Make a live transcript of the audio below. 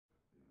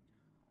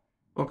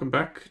Welcome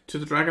back to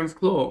the Dragon's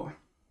Claw.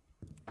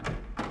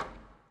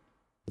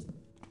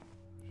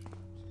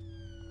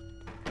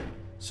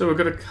 So we've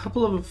got a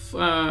couple of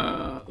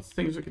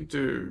things we can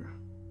do.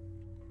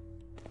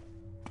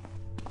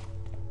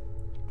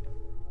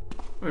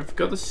 We've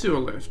got the sewer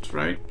lift,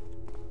 right?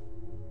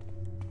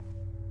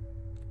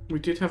 We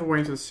did have a way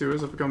into the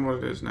sewers. I've forgotten what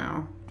it is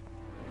now.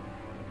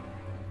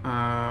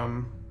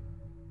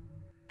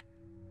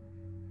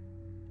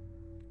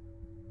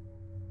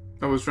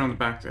 That was around the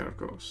back there, of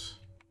course.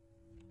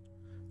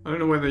 I don't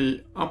know where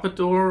the upper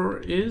door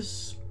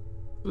is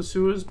for the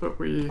sewers, but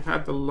we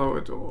had the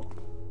lower door.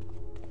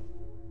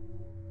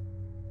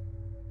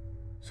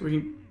 So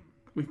we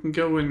can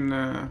go and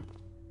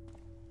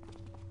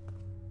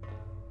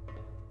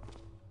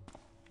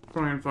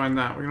try and find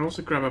that. We can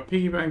also grab a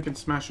piggy bank and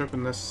smash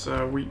open this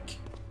week.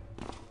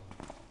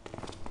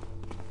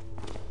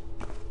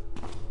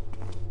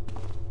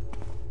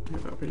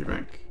 Get that piggy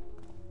bank.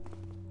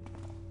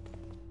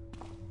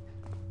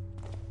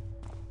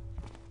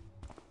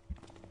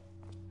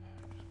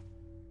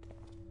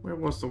 Where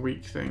was the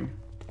weak thing?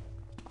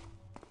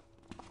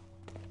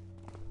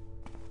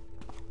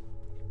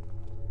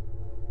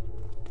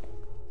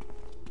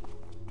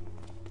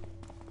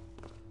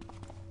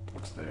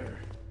 What's there?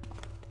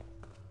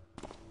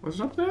 Was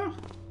it up there? I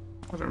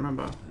don't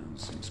remember.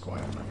 Seems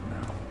quiet enough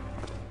now.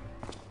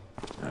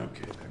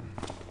 Okay then.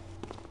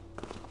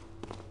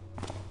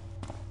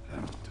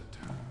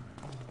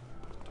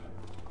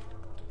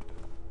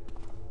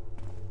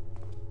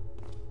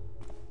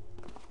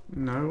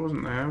 No, it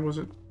wasn't there. Was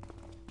it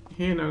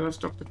here? No, that's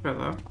Dr.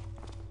 Feather.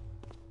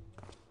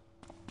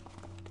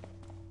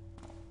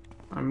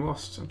 I'm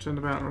lost. I'm turned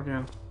about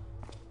again.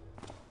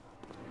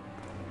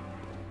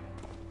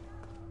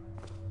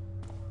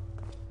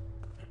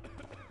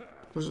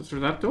 Was it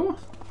through that door?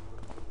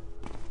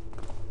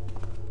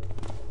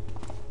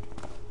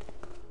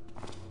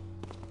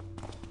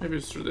 Maybe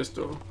it's through this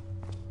door.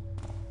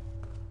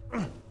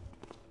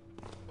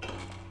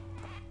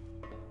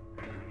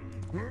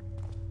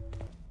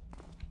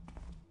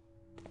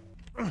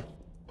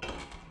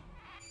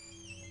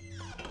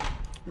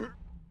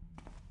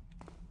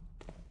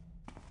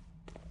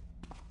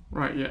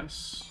 Right,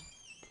 yes.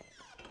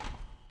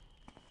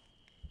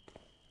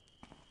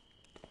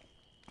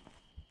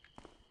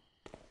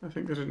 I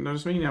think they didn't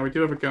notice me. Now, we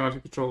do have a guard who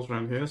patrols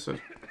around here, so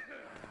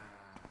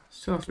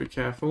still have to be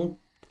careful.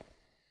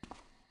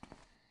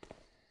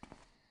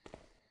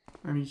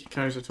 And he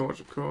carries a torch,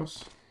 of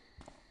course.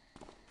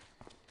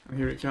 And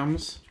here he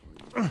comes.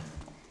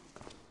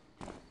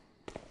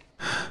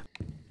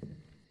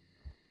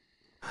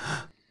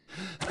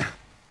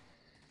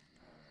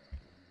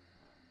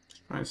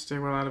 Just trying to stay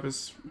well out of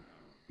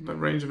the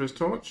range of his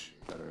torch.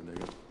 Better they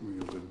got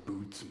real good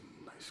boots and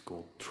nice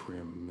gold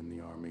trim in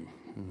the army.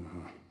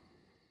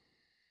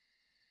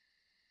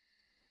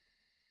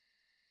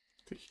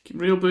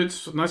 Real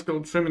boots, nice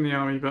gold trim in the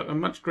army, but a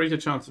much greater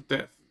chance of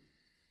death.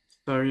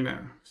 So, you know,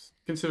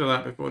 consider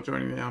that before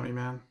joining the army,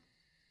 man.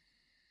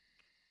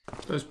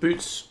 Those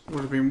boots would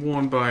have been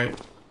worn by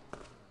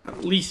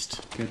at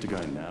least Can't the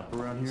guy nap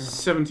around here?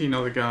 17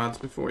 other guards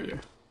before you.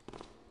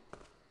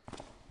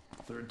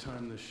 Third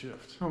time this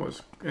shift. I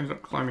ended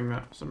up climbing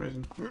that for some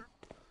reason.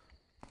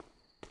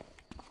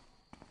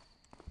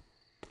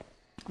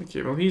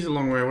 Okay, well he's a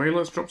long way away.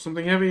 Let's drop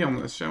something heavy on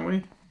this, shall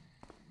we?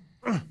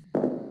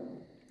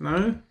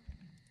 No?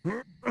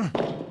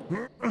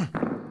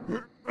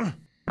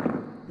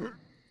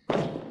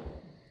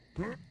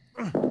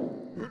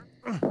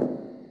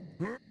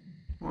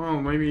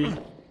 Well, maybe... I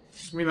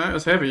mean, that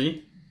was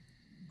heavy.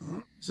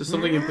 Is there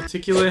something in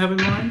particular you have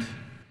in mind?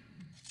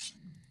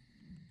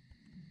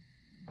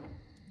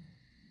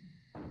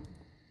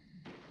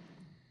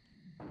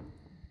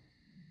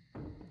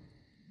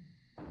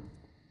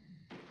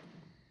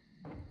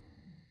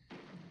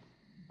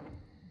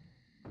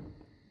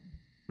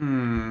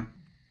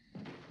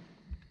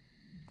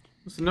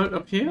 Was the note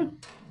up here?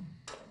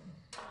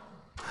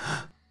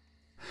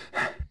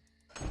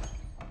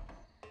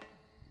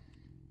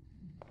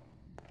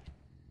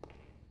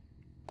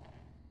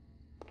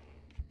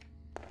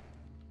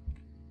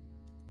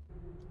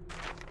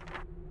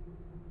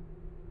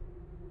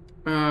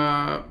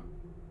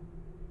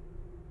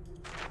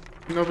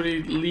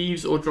 Nobody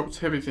leaves or drops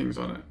heavy things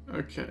on it.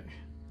 Okay.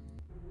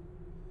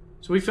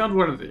 So we found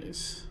one of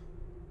these.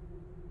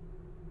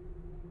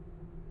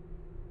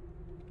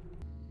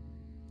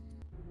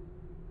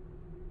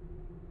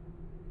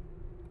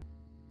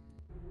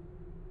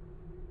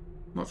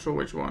 Not sure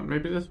which one.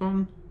 Maybe this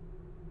one?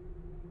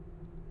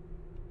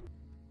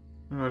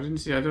 No, I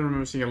don't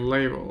remember seeing a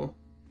label.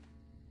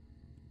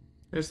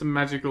 There's the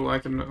magical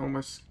item that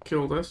almost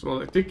killed us.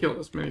 Well, it did kill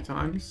us many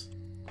times.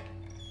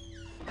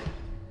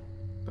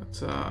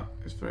 But,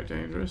 it's very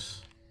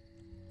dangerous.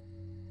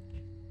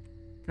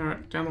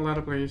 Alright, down the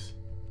ladder, please.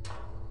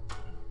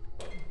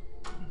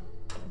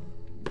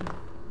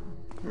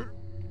 We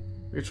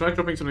could try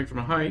dropping something from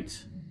a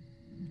height.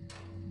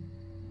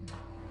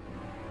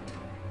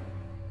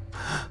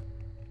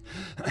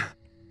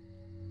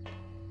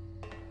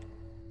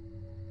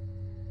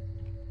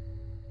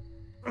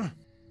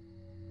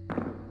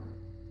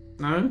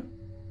 No?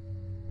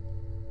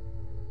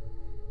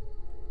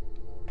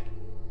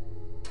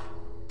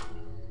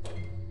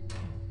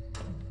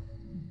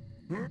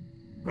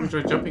 I'm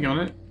try jumping on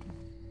it.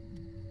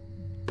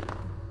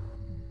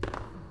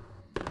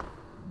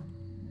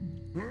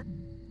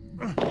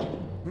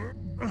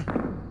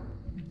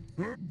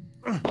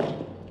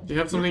 Do you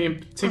have something in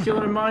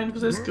particular in mind for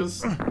this?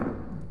 Because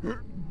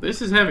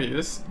this is heavy.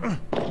 This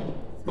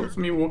stops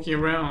me walking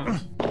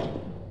around.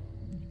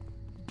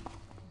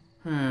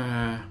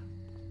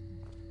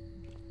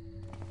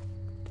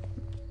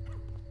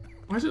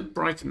 Why is it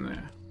bright in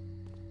there?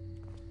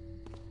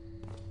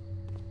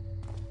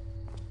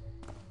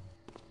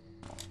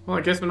 Well,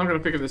 I guess we're not going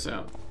to figure this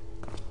out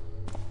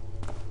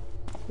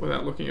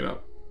without looking it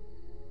up.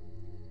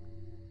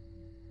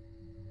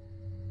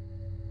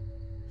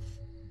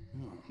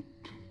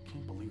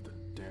 Can't believe the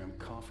damn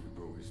coffee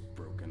brewer is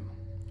broken.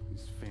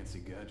 These fancy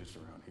gadgets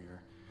around here.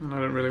 And I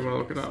don't really want to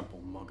look it up.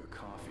 Simple mug of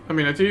coffee. I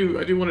mean, I do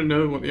want to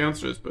know what the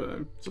answer is, but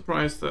I'm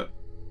surprised that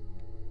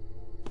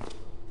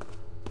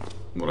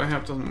what I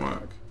have doesn't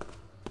work.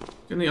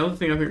 And the other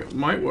thing I think that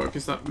might work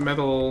is that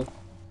metal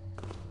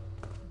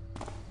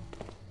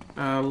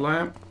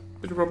lamp.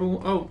 Bit of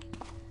rubble. Oh,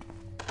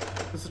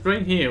 there's a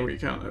drain here we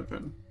can't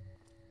open,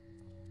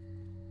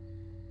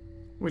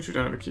 which we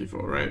don't have a key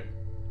for, right?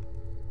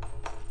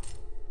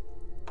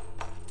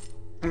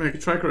 I mean, I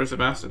could try corrosive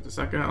acid. Does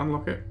that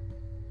unlock it?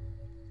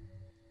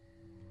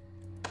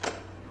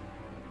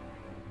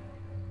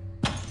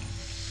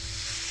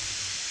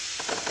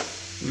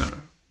 No.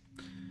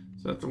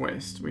 So that's a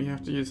waste. We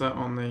have to use that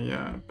on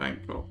the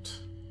bank vault.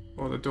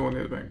 Or the door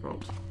near the bank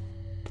vault.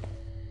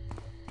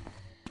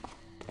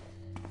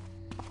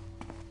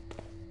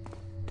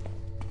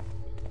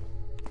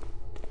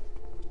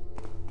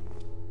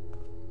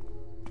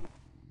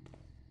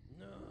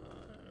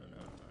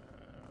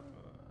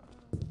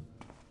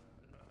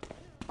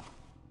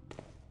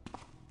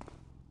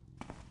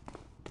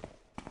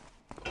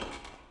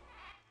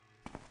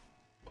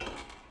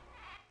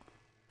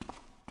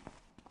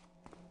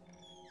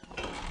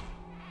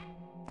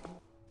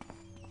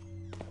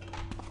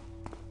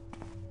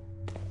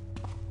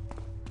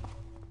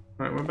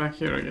 Right, we're back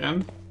here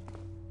again.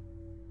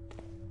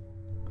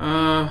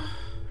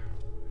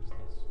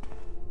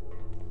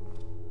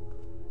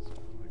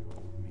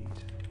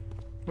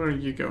 Where are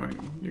you going?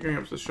 You're going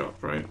up to the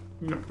shop, right?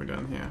 You're not coming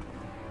down here.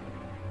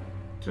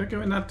 Did I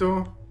go in that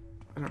door?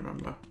 I don't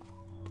remember.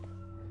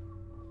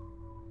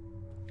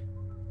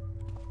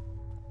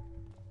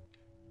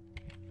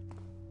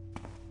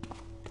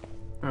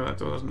 Oh, that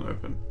door doesn't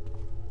open.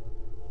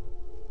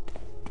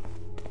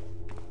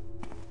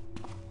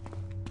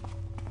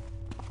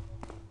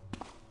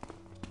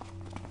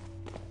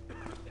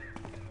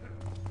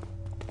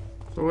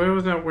 So where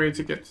was our way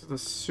to get to the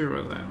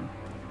sewer then?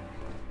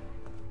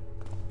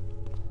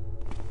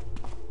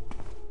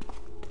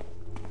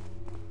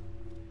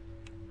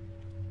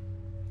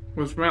 It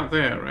was from out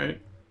there,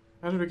 right?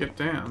 How did we get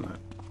down?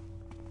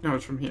 No,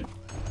 it's from here.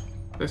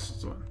 This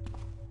is the one.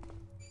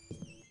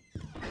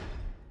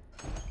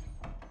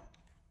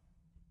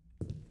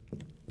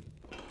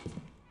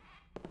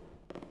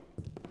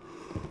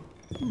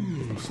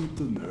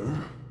 Something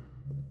there.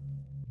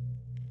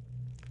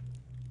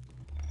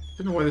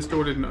 Don't know why this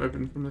door didn't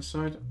open from this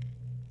side.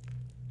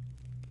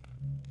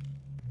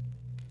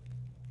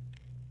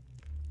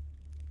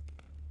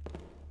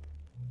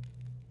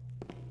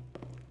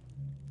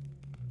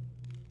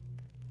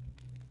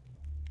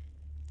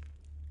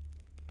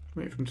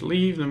 Wait for him to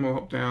leave, then we'll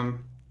hop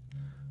down.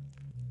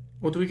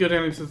 Or do we go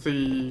down into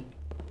the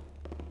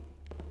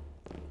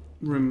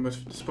room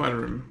with the spider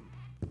room?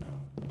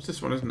 It's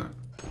this one, isn't it?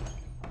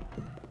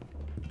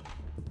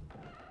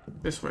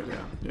 This way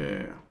down.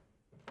 Yeah.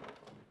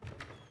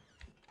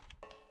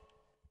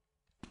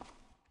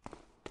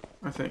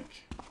 I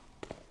think.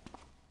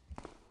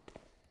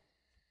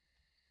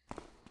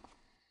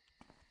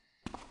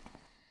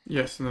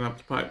 Yes, and then up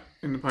the pipe.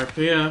 In the pipe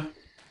here.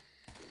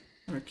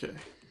 Okay.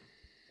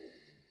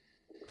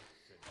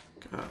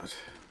 God.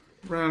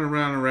 Round and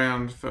round and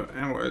round for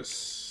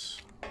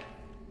hours.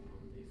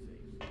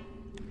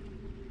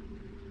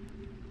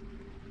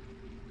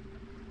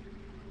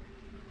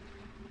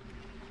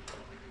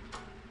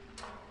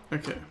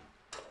 Okay.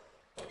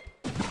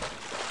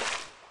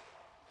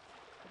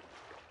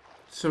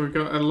 So we've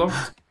got a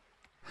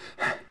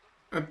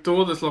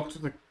door that's locked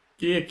with a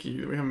gear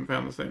key that we haven't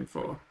found the thing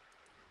for.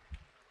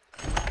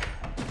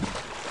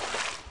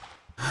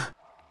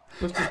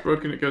 Lift is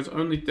broken, it goes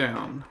only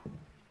down.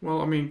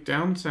 Well, I mean,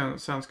 down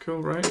sounds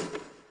cool, right?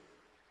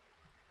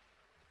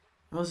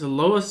 Oh, there's a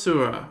lower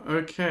sewer.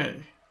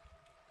 Okay.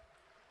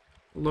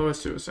 Lower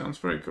sewer sounds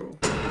very cool.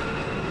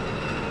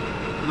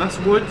 And that's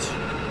wood,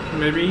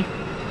 maybe.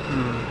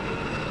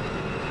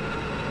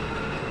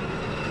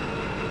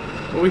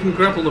 Well, we can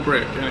grapple the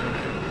brick anyway,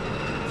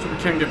 so we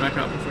can get back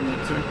up if we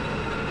need to.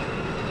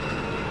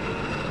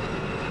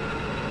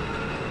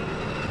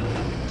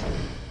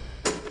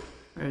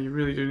 Yeah, you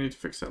really do need to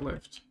fix that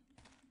lift.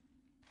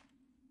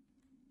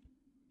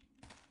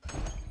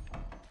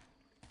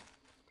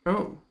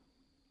 Oh.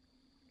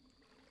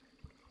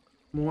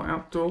 More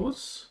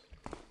outdoors.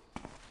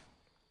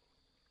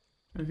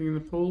 Anything in the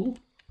pool?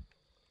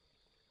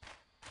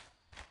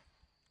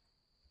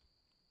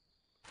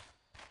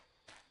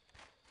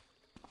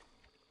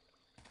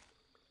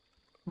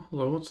 Oh,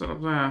 hello, what's that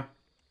up there?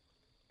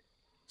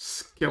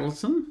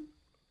 Skeleton?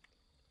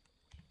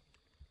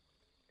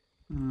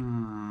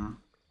 Hmm.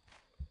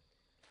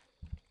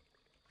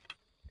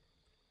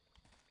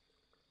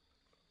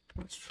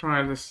 Let's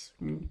try this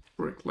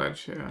brick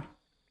ledge here.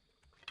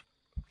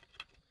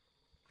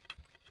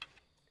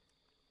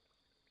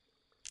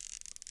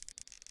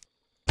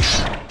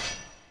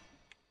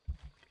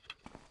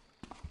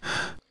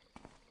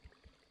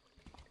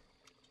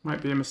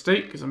 Might be a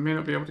mistake, because I may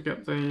not be able to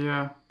get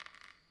the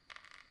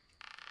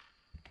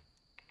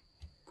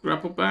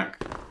grapple back.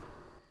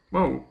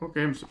 Whoa,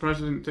 okay, I'm surprised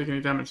I didn't take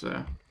any damage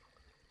there.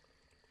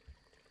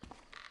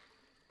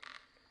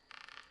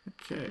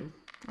 Okay,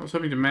 I was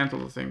hoping to mantle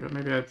the thing, but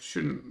maybe I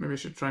shouldn't. Maybe I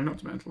should try not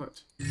to mantle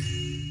it.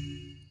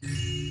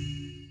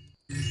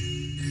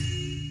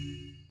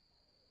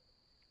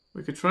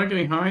 We could try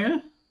getting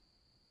higher.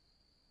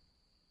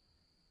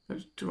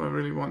 But do I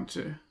really want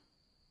to?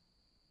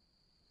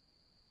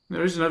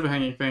 There is an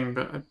overhanging thing,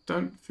 but I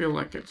don't feel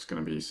like it's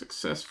going to be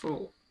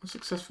successful. A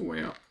successful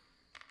way up.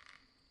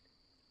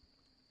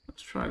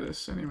 Let's try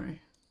this anyway.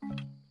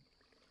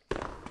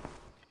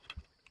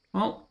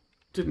 Well,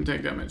 didn't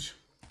take damage.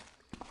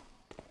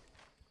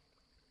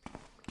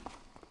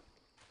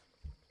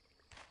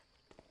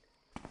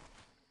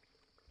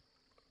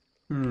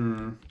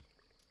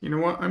 You know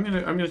what?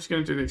 I'm just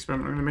gonna do the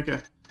experiment. I'm gonna make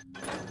a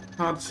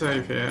hard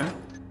save here.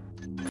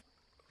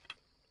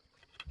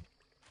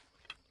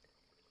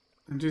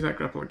 And do that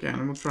grapple again,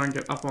 and we'll try and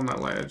get up on that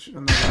ledge,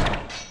 and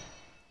then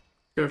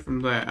go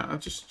from there. I'll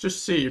just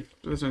see if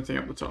there's anything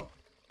up the top.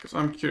 Because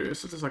I'm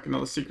curious if there's like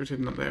another secret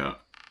hidden up there.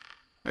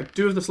 I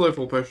do have the slow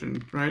fall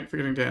potion, right? For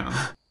getting down.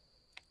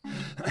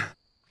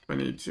 If I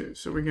need to.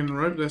 So we can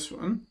rope this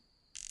one.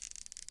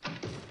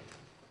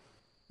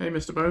 Hey,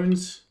 Mr.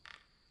 Bones.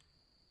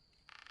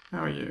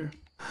 How are you?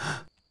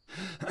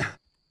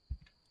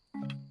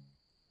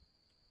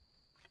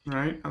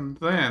 Right, and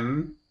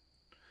then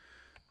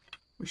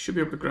we should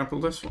be able to grapple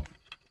this one. I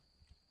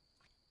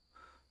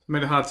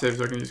made a hard save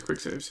so I can use quick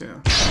saves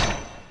here.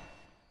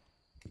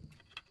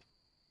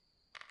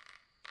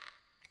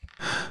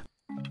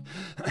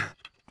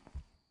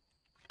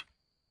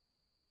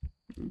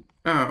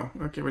 Oh,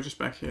 okay, we're just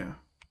back here.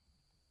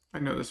 I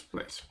know this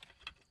place.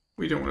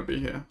 We don't want to be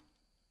here.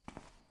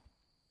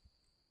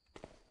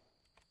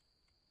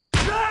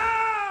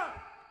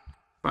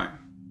 Fine.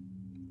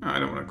 Oh, I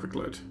don't want a quick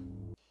load.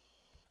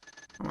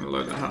 I want to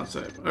load that hard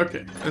save.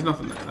 Okay, there's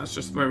nothing there. That's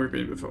just where we've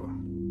been before.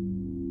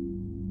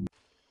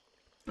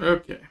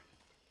 Okay.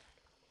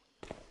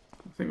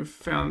 I think we've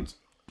found...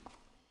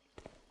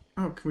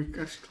 Oh, can we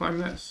actually climb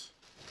this?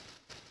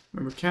 I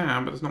mean, we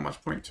can, but there's not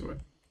much point to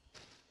it.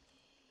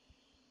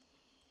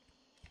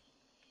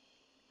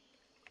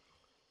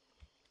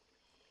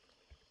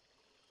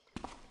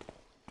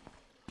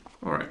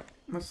 Alright,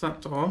 that's that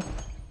door.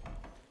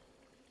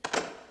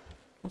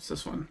 What's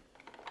this one?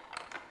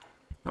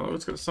 Hello,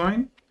 it's got a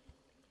sign.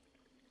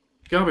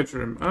 Garbage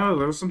room. Oh,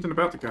 there was something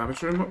about the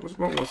garbage room.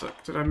 What was it?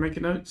 Did I make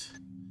a note?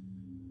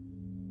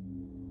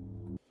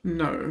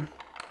 No.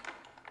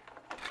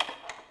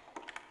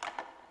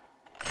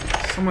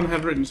 Someone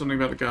had written something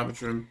about the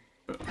garbage room,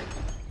 but I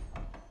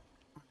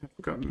have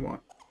forgotten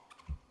what.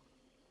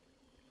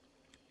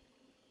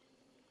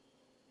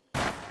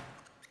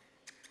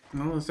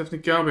 Well, there's definitely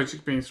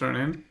garbage being thrown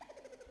in.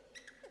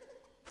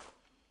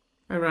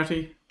 Hey,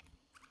 Ratty.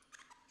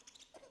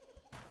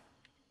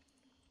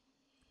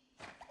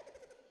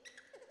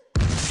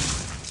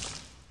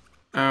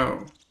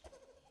 Oh.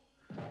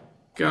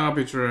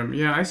 Garbage room.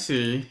 Yeah, I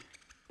see.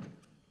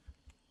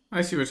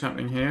 I see what's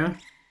happening here.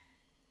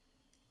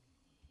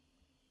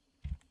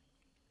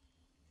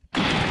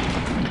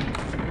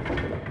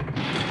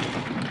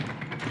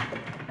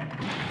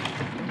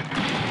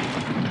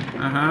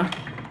 Uh-huh.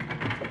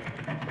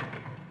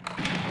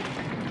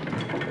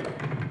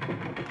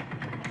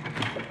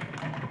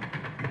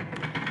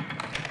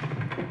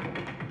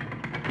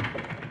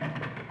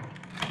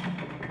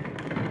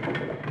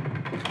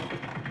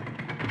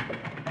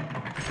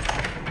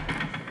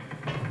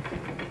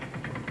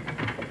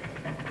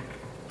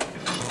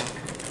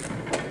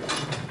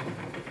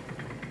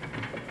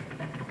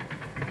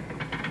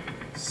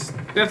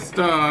 Death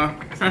Star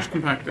trash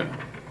compactor.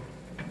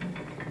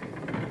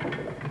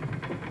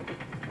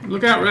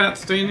 Look out, rat!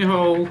 Stay in your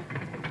hole.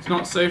 It's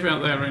not safe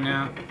out there right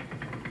now.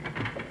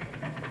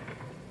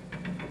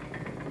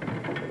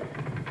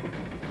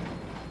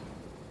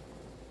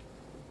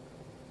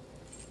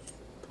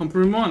 Pump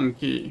room 1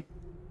 key.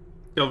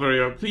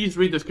 Delverio, please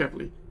read this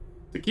carefully.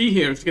 The key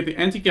here is to get the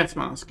anti-gas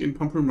mask in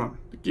pump room 1.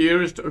 The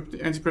gear is to open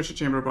the anti-pressure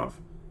chamber above.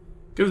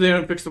 Go there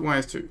and fix the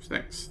wires too.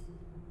 Thanks.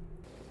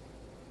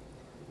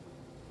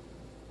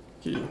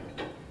 Key.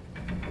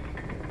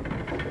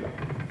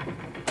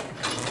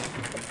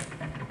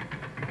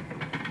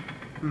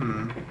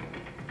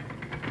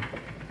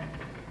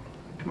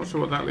 Not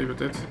sure what that lever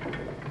did.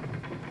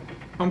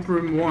 Pump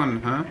room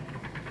 1, huh?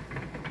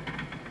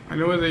 I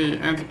know where the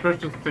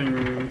anti-pressure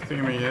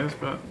thingy is,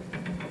 but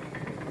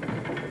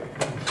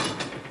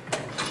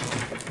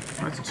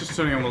it's just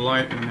turning on the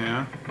light in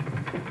here.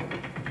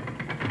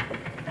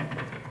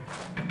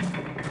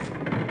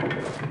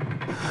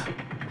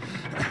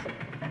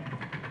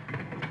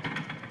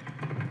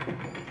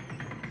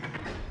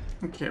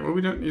 Okay, well,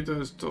 we don't need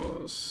those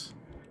doors.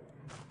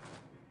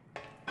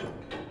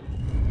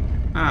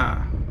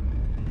 Ah.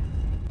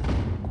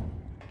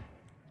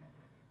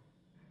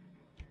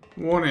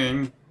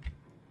 Warning.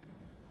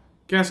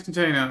 Gas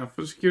container.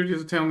 For the security of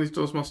the town, these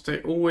doors must stay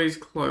always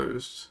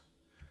closed.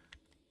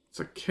 It's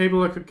a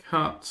cable I could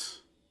cut.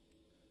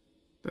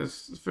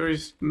 There's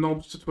various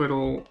knobs to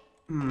twiddle.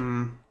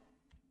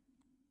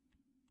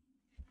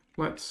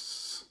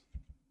 Let's...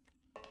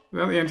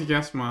 Without the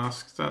anti-gas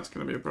mask, that's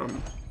going to be a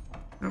problem.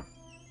 Yep.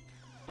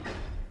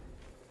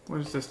 Where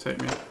does this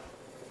take me?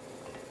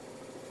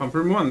 Pump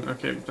room 1.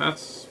 Okay,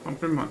 that's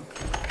pump room 1.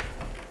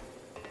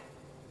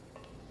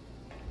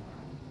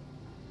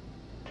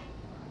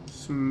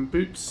 Some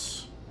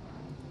boots.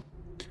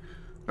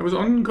 I was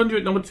on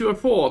conduit number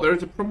 204. There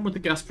is a problem with the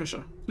gas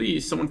pressure.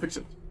 Please, someone fix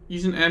it.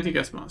 Use an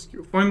anti-gas mask.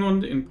 You'll find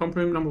one in pump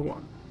room number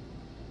 1.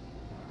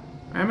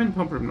 I am in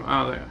pump room.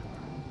 Ah, there.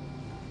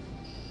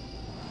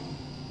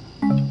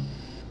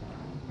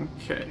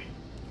 Okay.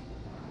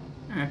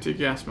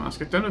 Anti-gas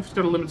mask. I don't know if it's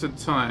got a limited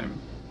time.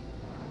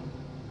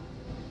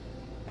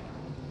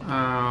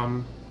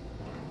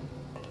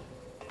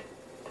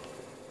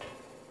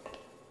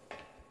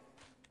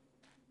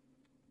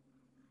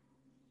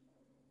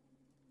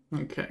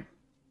 Okay.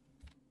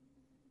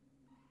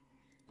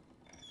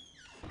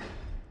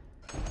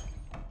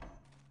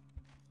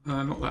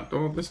 Not that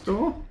door, this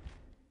door.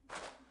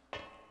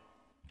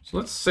 So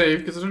let's save,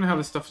 because I don't know how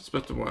this stuff is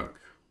supposed to work.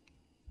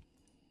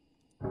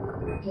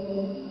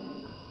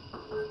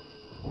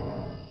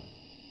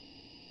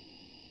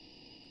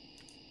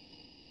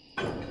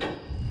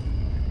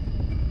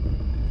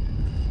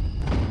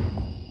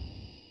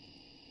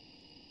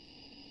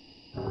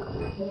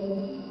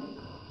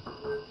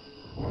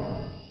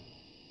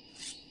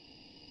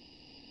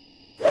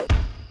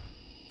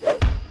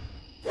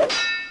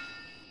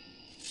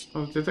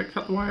 Oh, did that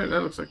cut the wire?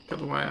 That looks like it cut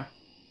the wire.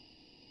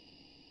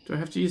 Do I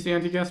have to use the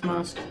anti-gas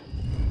mask?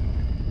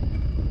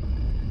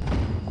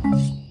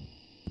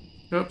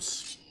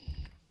 Oops.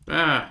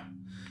 Ah.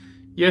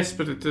 Yes,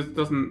 but it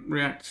doesn't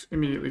react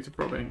immediately to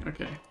probing.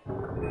 Okay.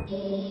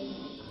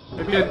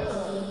 Maybe I...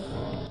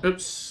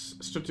 Oops.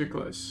 Stood too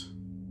close.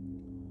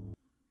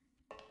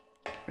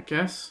 I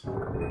guess.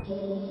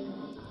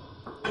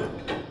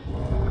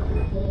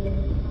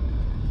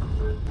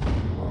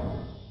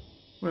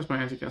 Where's my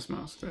anti-gas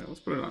mask? There, let's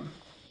put it on.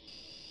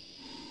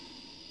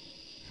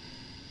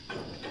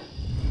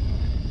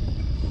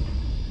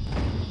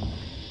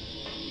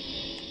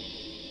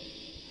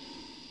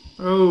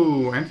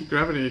 Oh,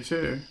 anti-gravity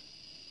too.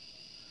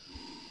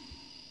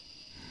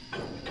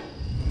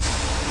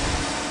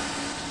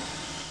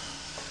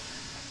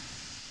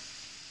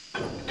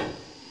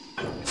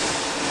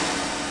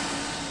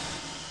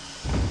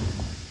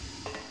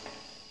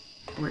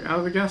 Are we out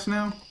of the gas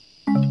now?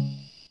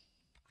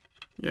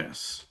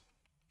 Yes.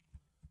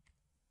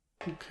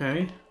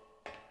 Okay.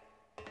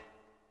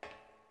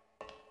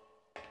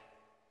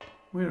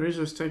 Where is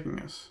this taking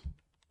us?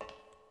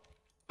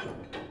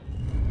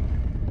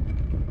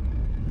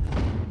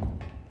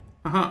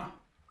 Aha.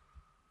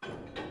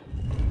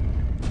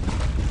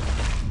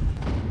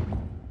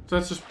 So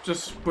that's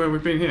just where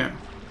we've been here.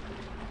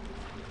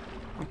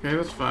 Okay,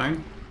 that's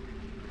fine.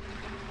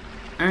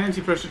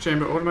 Anti-pressure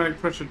chamber, automatic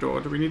pressure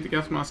door. Do we need the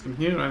gas mask in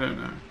here? I don't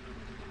know.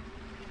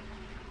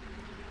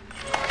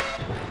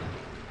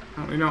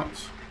 Apparently not.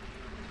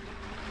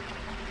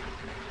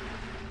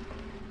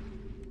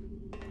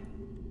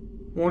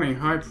 Warning,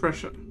 high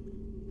pressure.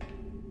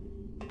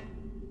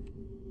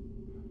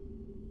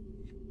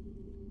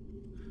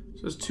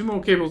 So there's 2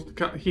 more cables to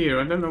cut here.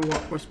 I don't know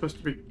what we're supposed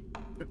to be...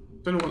 I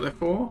don't know what they're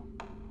for.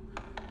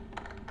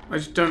 I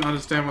just don't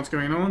understand what's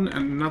going on,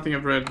 and nothing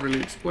I've read really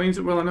explains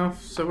it well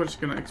enough, so we're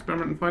just going to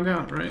experiment and find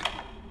out, right?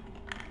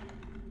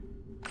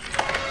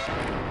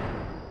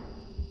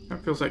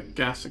 That feels like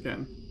gas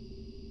again.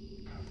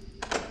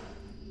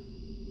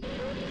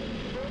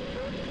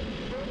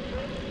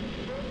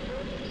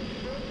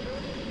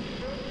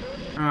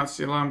 Ah, it's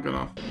the alarm gone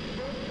off.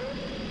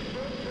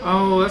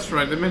 Oh, that's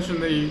right. They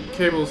mentioned the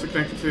cables are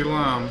connected to the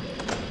alarm.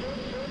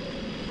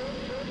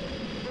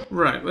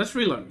 Right, let's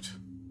reload.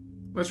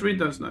 Let's read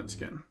those notes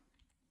again.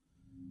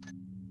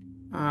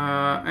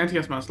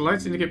 Anti-gas mask.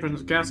 Lights indicate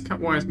presence of gas. Cut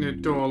wires near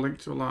door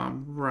linked to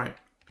alarm. Right.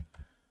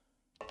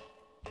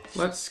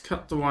 Let's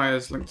cut the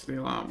wires linked to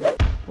the alarm.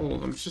 All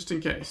of them, just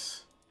in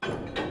case.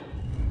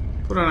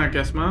 Put on our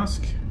gas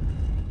mask.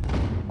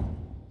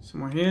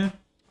 Somewhere here.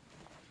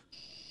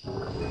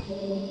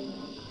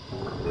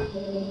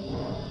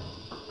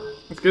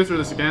 Let's go through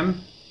this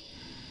again.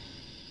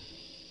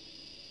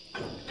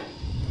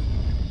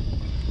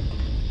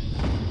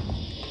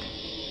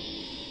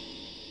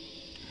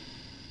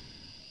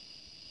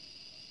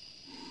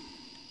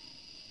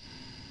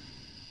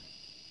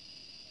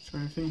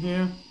 Anything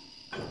here?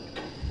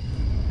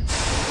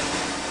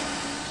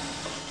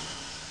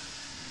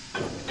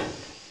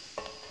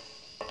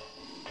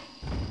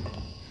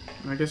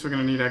 I guess we're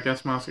going to need our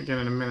gas mask again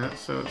in a minute,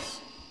 so it's...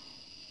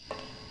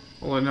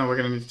 Although no, we're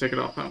going to need to take it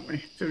off, aren't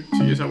we? To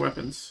use our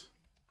weapons.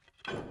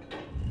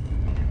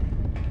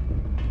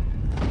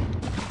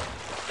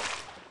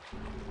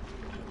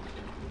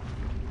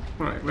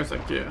 Alright, where's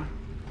that gear?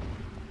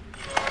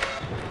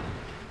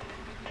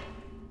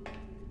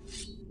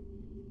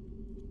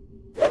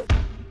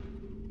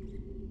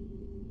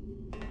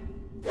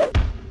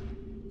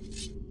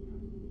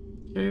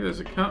 Okay, there's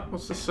a cut.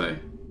 What's this say?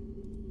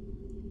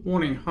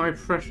 Warning, high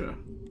pressure.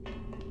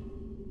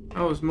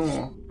 Oh, there's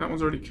more. That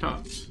one's already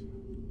cut.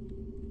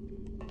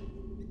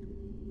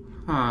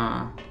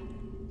 Huh.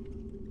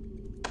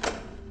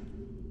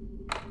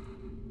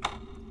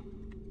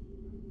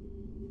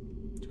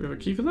 Do we have a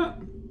key for that?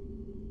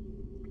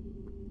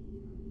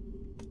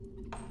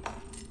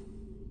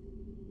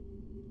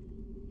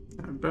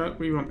 But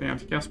we want the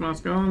anti-gas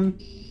mask on.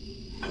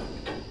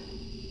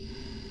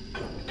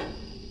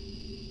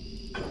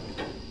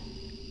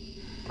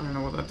 I don't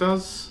know what that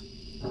does.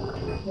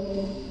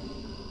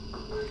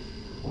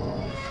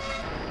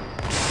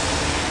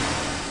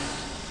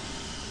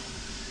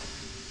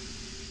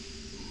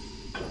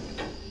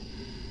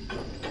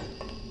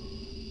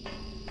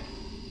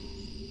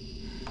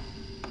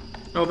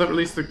 Oh, that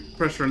released the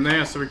pressure in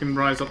there so we can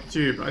rise up the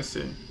tube, I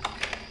see.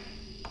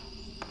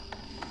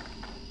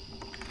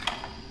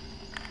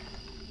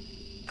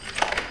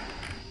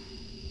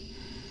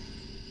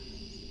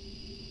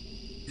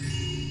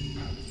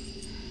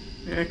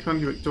 Air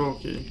conduit door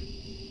key.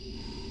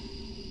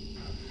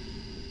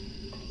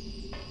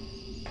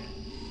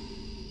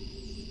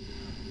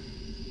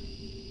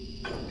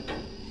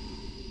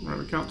 Right,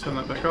 we can't turn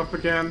that back off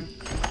again.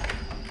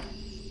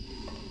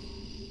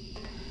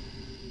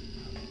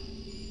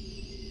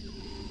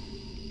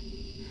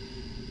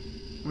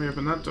 We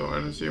open that door. I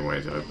don't see a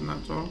way to open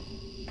that door.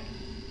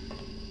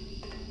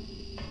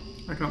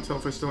 I can't tell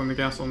if we're still in the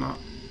gas or not.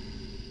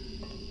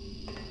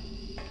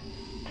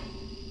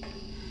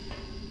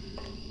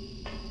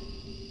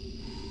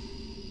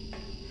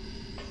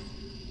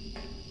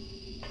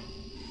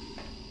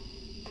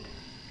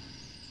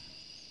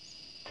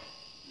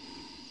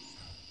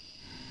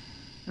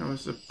 That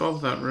was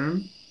above that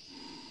room.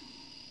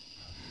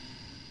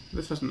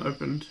 This hasn't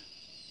opened.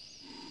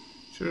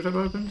 Should it have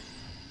opened?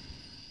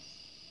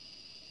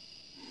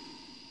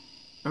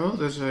 Oh,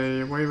 there's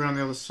a way around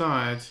the other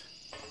side.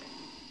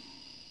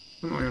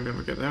 I'm not going to be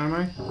able to get there, am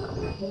I?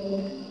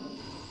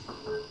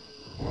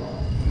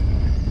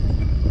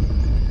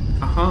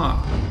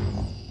 Aha!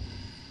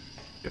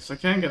 Guess I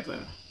can get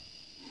there.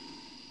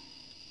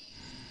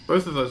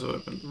 Both of those are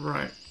open,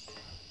 right.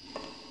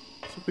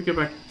 So if we go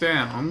back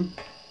down...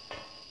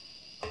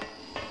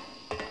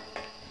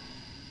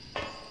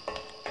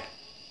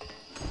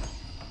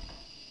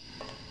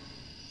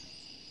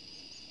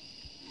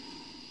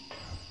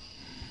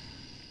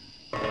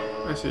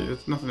 I see,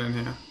 there's nothing in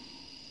here.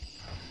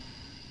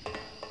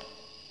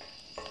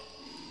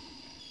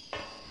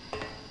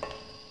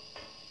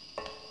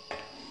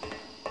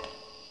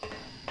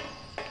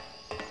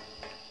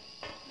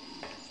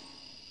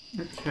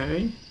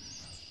 Okay.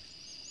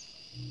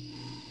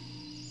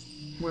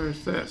 Where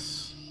is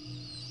this?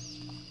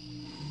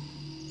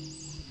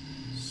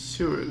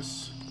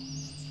 Sewers.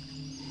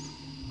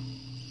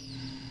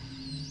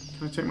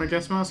 Can I take my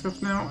gas mask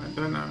off now? I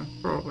don't know.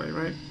 Probably,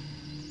 right?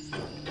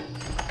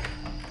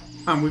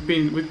 We've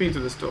been to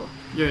this door.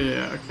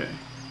 Yeah, okay.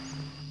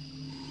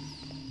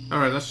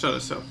 Alright, let's shut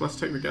itself. Let's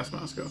take the gas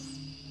mask off.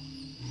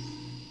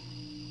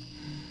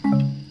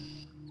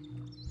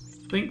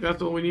 Think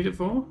that's all we need it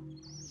for?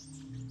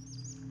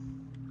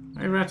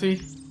 Hey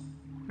Ratty.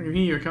 I can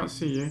hear you, I can't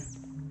see you.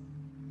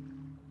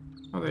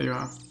 Oh, there you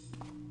are.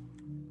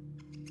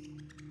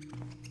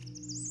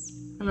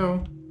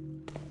 Hello.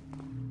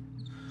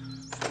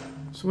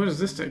 So where does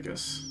this take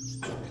us?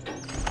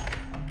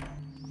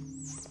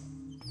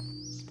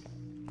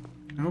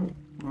 Oh,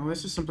 well,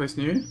 this is someplace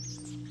new.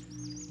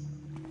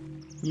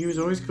 New is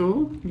always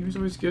cool. New is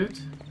always good.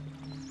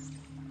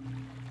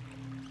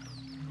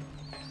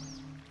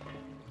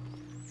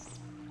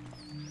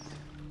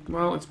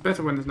 Well, it's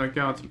better when there's no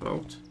guards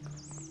involved.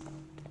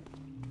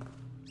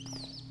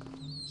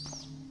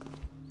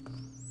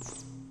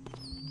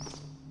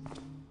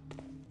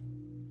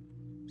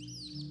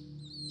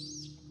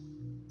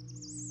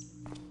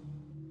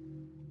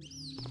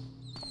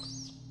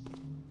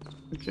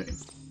 Okay.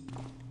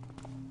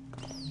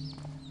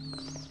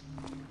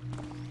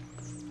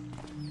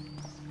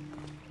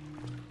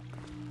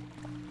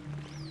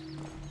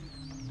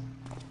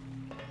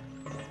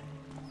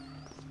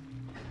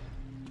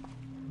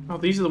 Oh,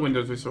 these are the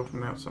windows we saw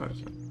from the outside.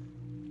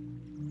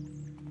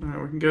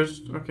 Alright, we can go...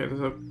 Okay, there's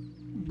a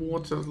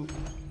water...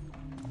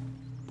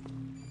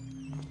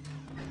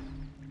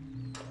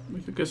 We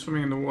could go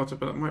swimming in the water,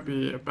 but that might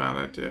be a bad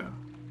idea.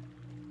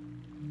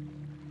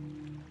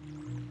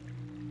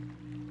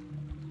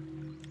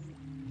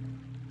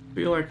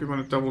 feel like we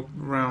want to double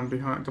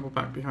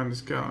back behind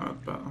this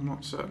guard, but I'm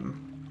not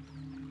certain.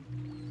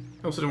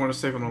 I also don't want to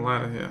save on a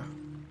ladder here.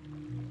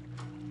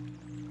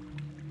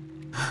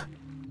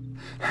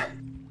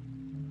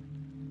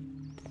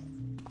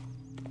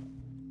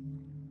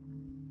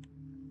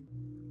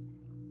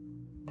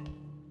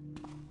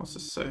 What's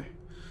this say?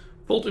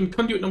 Vault in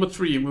conduit number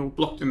 3 and we were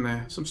blocked in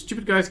there. Some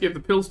stupid guys gave the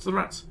pills to the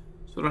rats,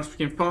 so the rats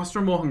became faster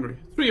and more hungry.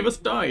 3 of us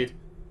died.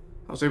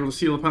 I was able to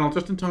seal the panel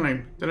just in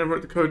time. Then I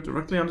wrote the code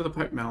directly under the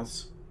pipe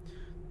mouths.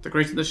 The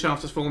grate in the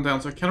shaft has fallen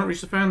down, so I cannot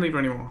reach the fan lever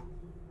anymore.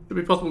 It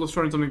would be possible to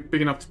throw in something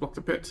big enough to block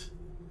the pit.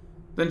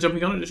 Then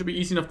jumping on it, it should be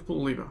easy enough to pull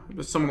the lever.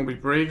 But someone will be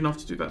brave enough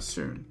to do that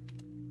soon.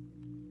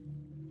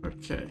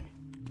 Okay.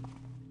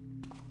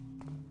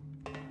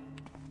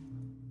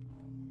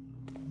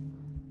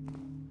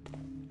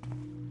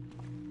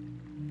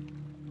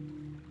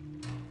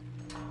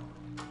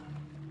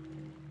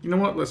 You know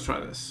what? Let's try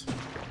this.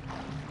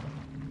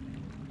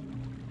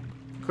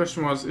 The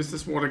question was, is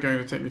this water going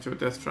to take me to a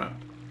death trap?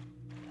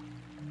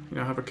 You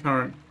know, I have a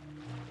current.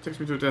 It takes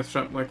me to a death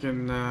trap like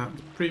in the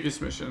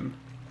previous mission.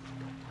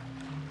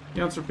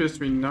 The answer appears to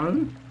be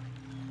no.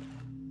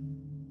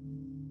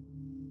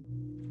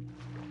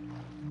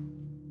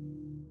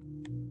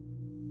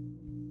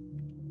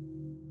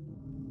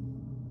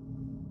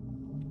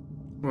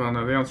 Well,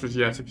 no, the answer is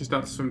yes, if you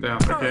start to swim down.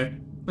 Okay.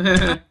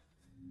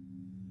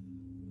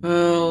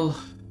 Well...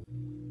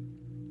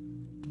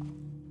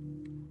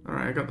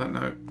 Alright, I got that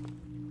note.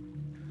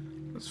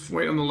 Let's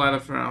wait on the ladder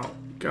for our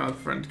guard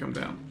friend to come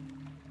down.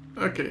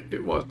 Okay,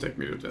 it was taking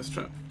me to a death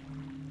trap.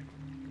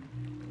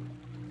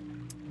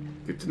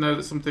 Good to know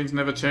that some things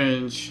never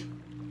change.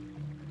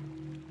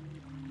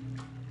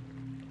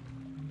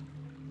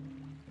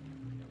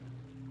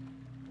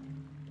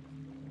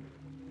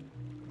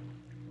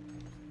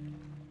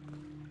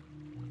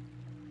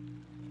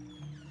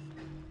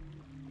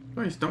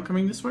 Oh, he's not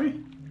coming this way?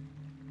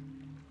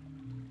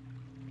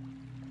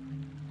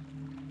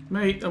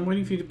 Mate, I'm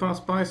waiting for you to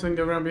pass by so I can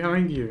go around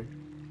behind you.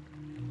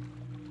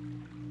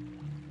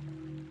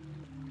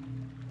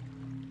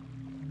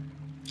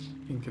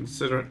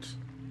 Inconsiderate.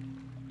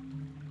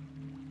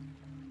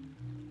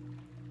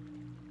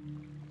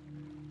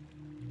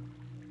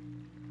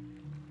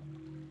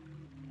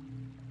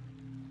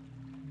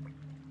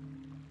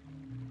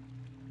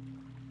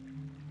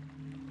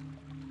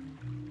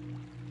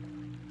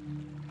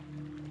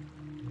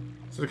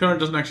 So the current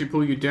doesn't actually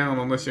pull you down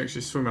unless you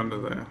actually swim under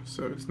there,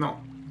 so it's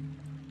not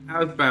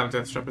as bad a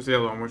death trap as the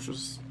other one, which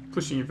was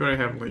pushing you very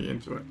heavily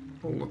into it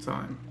all the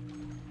time.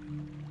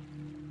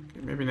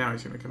 Okay, maybe now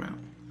he's going to come out.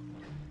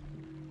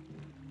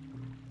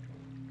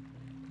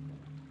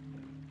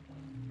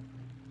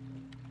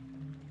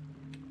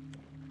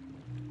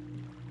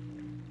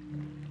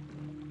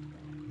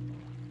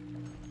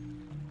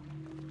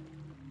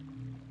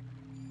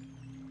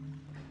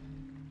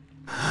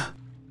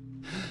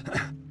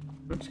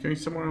 Oops, going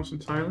somewhere else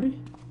entirely?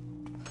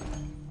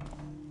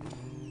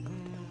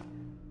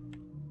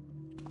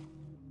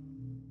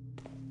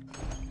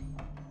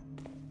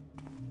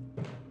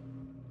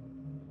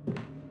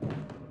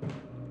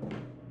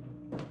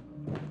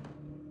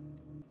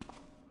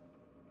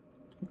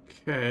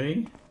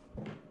 Okay.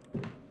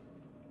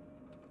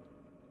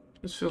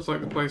 This feels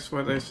like the place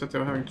where they said they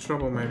were having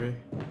trouble, maybe.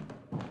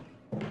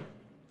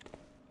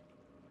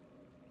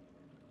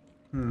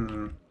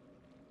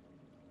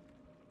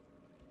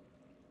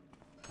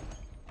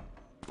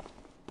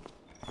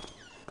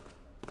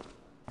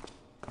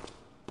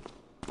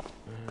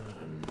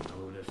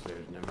 Notice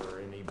there's never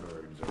any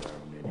birds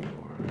around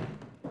anymore.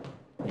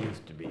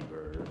 Used to be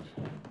birds.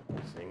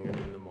 Singing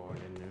in the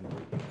morning and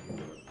waking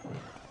up.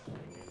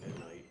 Singing at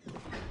night.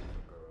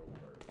 Girl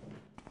bird.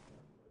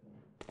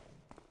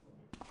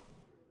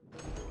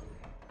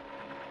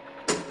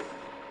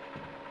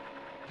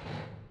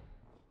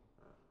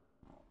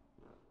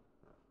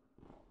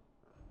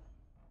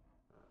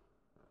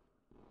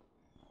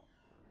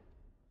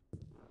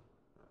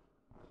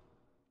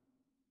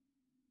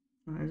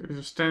 He's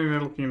just standing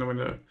there looking in the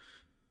window.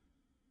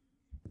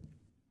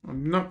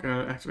 I'm not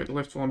going to activate the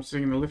lift while I'm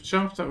sitting in the lift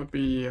shaft. That would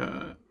be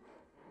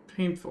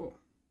painful.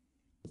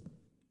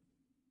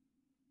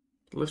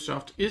 The lift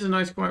shaft is a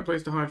nice quiet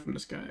place to hide from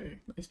this guy.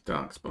 Nice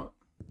dark spot.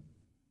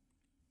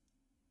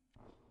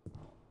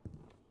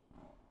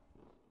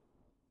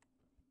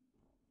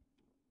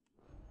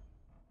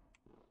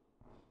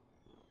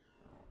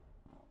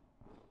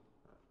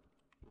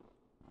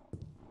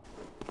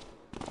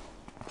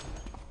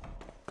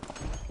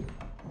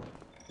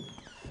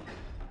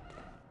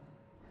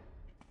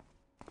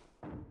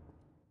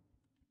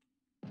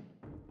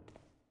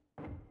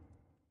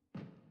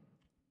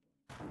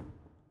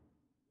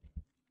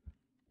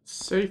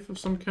 Safe of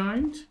some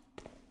kind.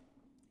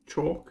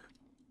 Chalk.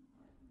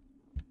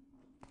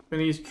 When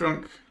he's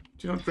drunk,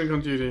 do not drink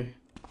on duty.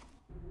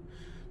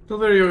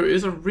 Delverio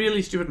is a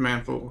really stupid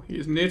manful. He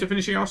is near to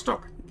finishing our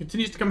stock. He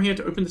continues to come here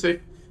to open the safe,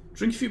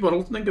 drink a few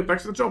bottles, and then go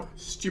back to the job.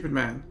 Stupid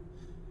man.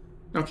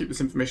 Now keep this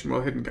information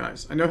well hidden,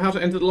 guys. I know how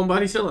to enter the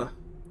Lombardi cellar.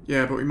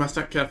 Yeah, but we must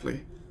act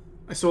carefully.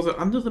 I saw that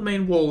under the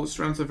main wall that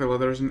surrounds the villa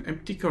there is an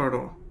empty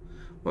corridor.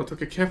 Well, I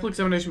took a careful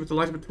examination with the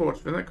light of a torch.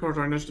 Within that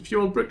corridor I noticed a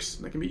few old bricks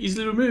that can be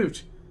easily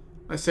removed.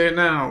 I say it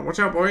now. Watch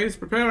out, boys.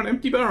 Prepare an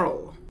empty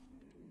barrel.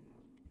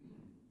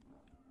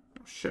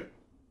 Oh, shit.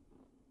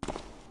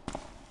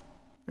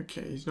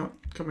 Okay, he's not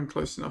coming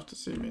close enough to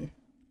see me.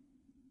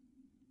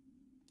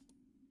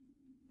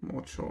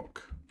 More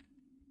chalk.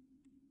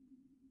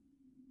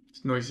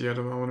 It's noisy. I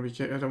don't want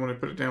to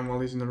put it down while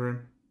he's in the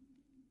room.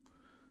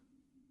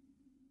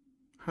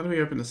 How do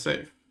we open the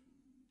safe?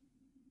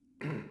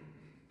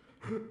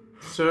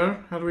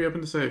 Sir, how do we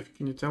open the safe?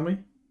 Can you tell me?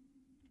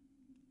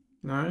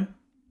 No?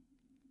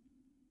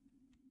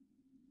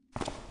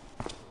 That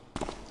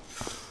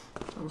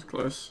was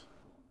close.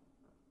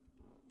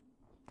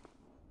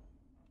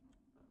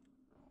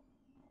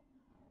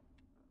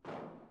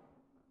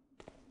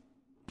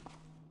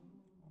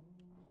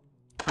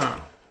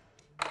 Ah.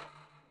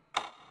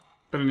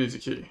 But it needs a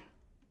key.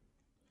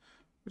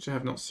 Which I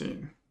have not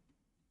seen.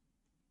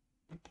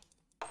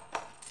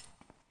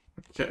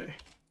 Okay.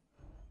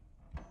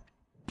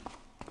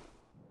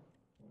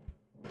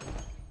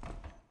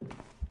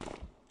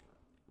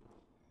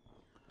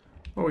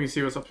 Oh, we can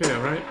see what's up here,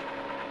 right?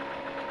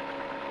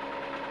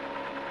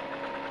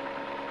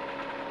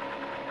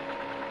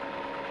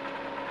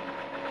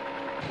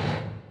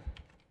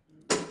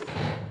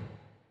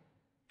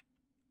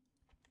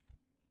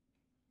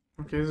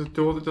 Okay, there's a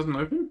door that doesn't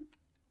open?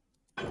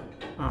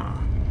 Ah.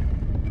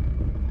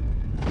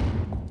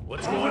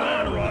 What's going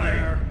on,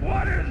 Ronnie?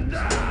 What is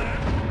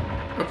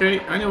that? Okay,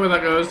 I know where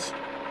that goes.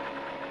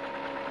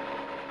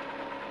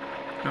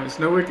 No, it's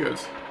nowhere good.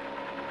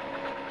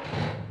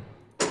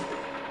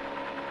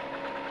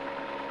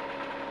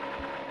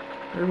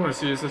 What I want to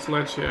see is this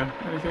ledge here.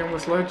 Anything on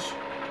this ledge?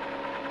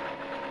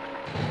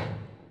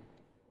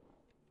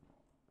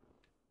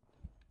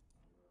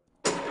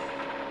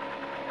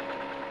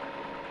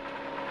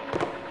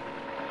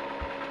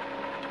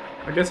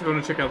 I guess if I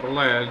want to check out the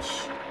ledge,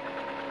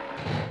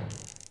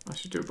 I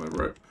should do it by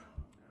rope.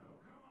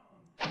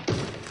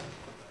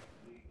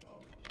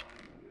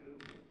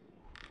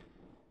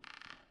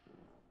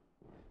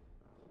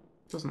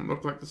 Doesn't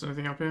look like there's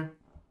anything up here.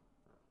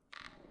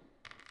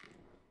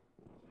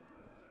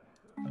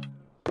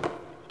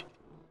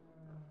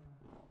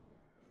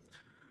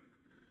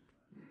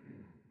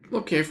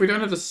 Okay, if we don't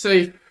have the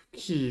safe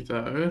key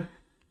though.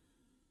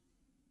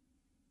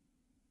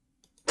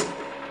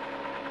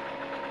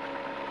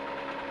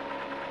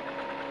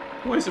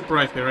 Why is it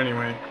bright here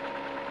anyway?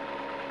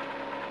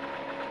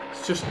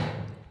 It's just,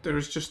 there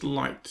is just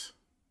light.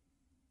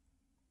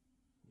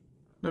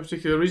 No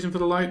particular reason for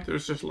the light,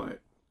 there's just light.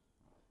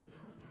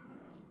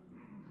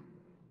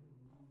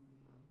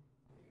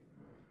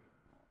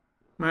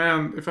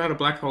 Man, if I had a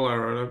black hole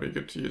arrow, that'd be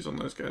good to use on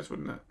those guys,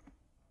 wouldn't it?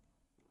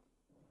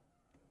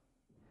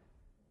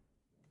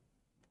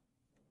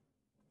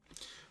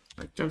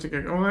 I don't think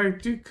oh, I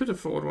could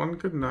afford one,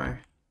 couldn't I?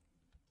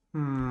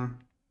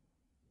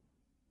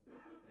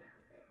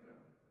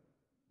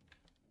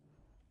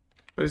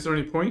 But is there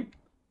any point?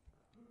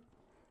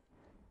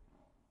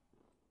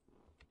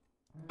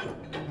 Hey!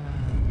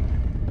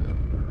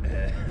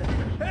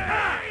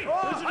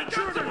 There's an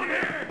intruder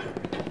here!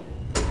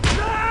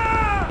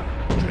 Ah!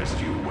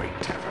 Just you wait,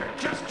 Teffer.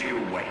 Just you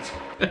wait.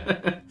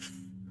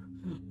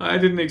 I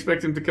didn't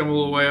expect him to come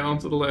all the way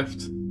onto the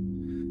left.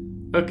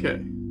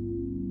 Okay.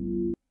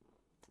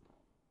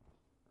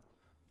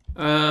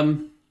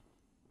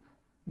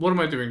 What am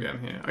I doing down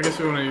here? I guess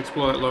we want to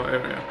explore that lower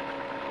area.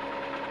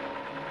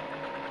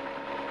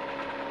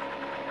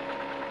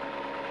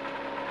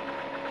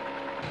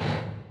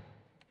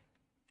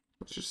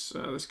 Let's just,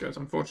 this guy's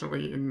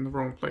unfortunately in the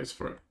wrong place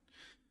for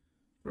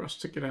us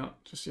to get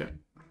out just yet.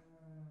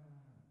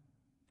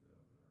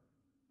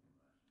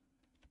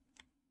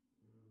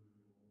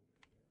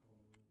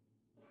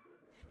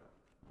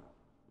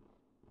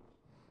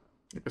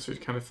 I guess we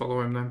kind of follow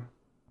him then.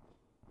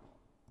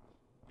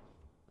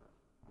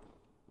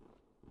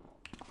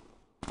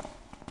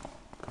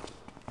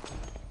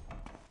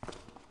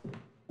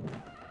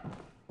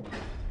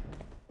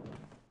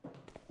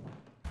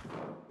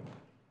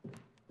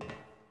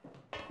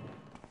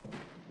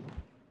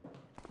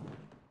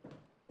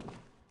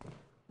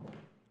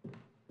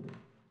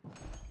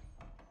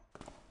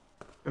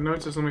 I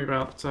noticed something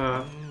about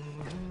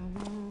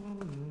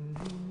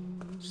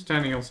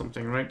standing on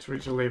something, right, to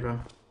reach a lever.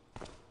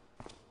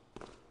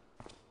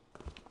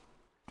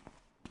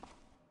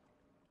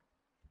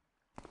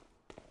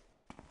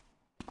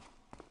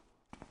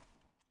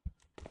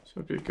 So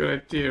it'd be a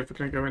good idea if we're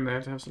going to go in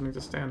there to have something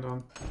to stand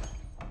on.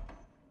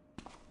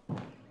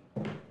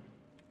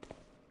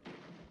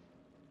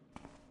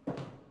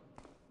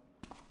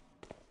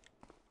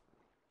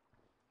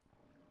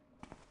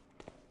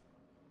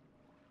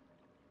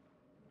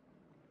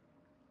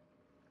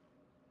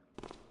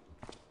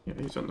 Yeah,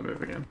 he's on the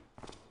move again.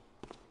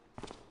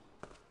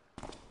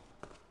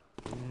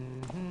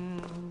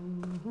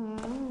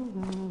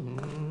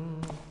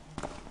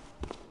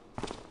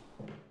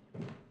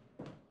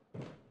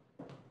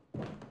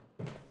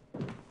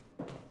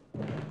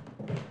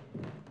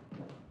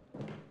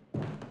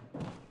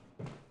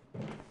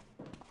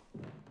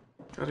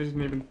 God, he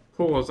didn't even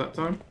pause that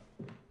time.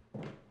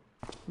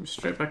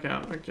 Straight back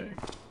out, okay.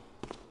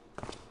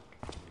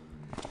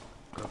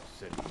 Cook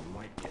said we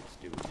might get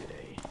stew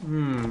today.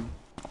 Hmm.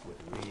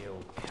 With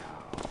real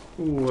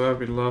cow. Ooh, that'd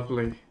be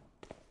lovely.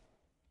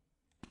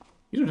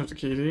 You don't have the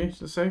key, do you, to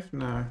the safe?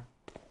 No.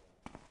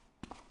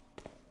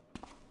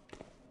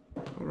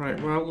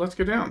 Alright, well, let's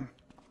go down.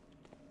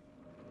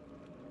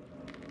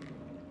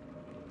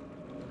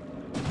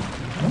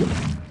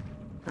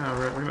 Oh,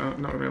 right, we're not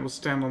going to be able to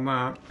stand on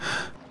that.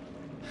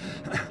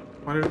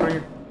 Why did we bring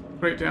it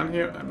right down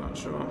here? I'm not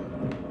sure.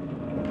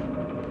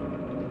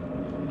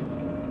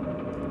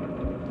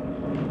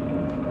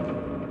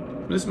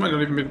 This might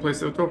not even be the place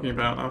they were talking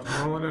about, after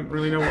all. I don't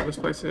really know what this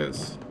place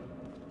is.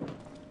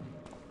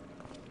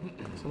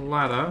 It's a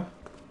ladder.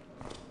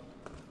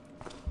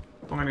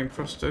 Fine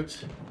encrusted.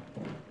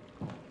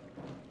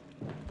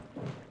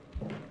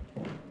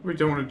 We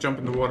don't want to jump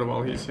in the water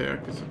while he's here,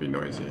 because it'd be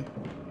noisy.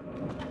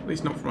 At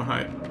least not from a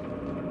height.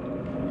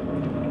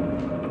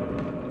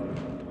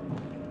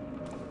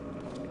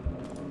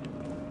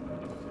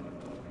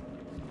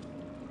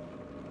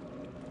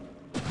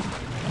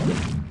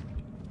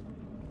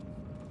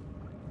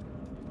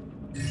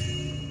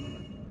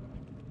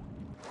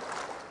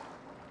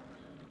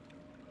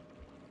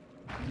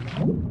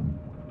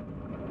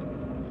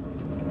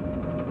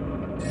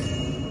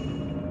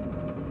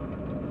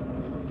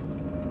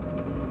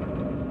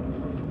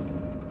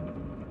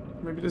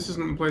 Maybe this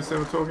isn't the place they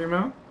were talking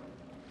about?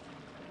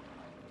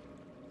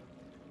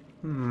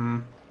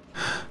 Do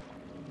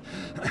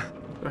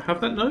I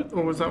have that note?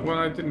 Or was that one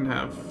I didn't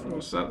have?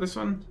 Was that this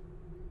one?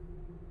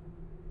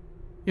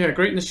 Yeah,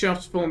 great in the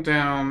shaft's fallen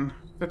down.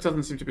 That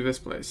doesn't seem to be this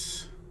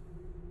place.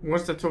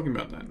 What's that talking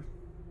about then?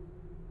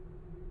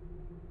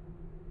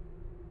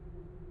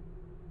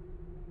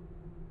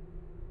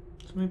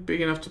 Something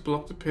big enough to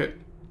block the pit.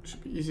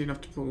 Should be easy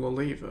enough to pull the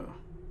lever.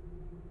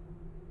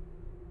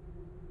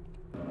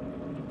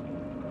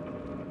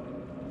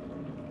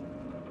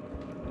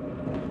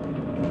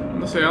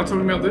 Unless they are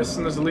talking about this,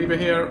 and there's a lever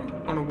here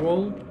on a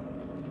wall.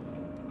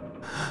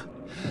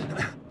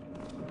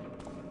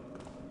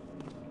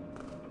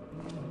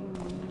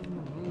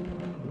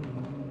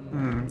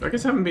 I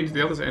guess I haven't been to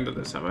the other end of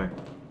this, have I?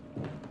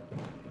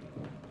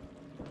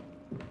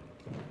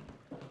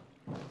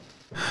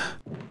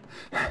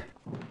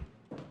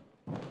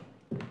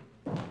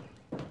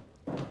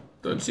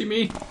 Don't see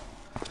me.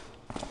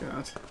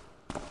 God.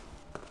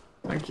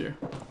 Thank you.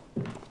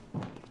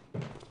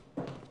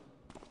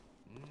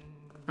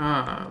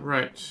 Ah,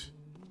 right.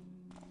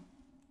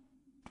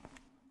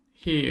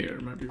 Here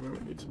might be where we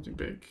need something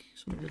big.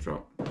 Something to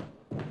drop.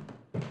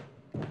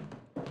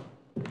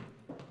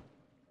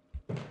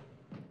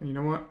 And you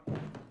know what?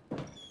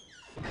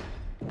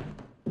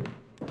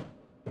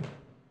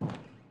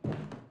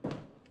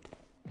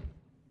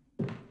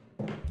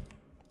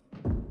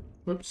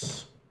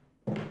 Whoops.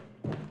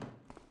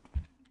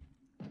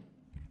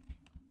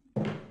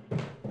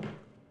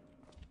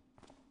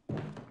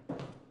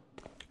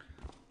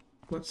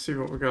 Let's see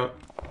what we got.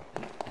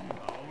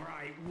 All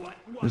right, what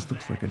This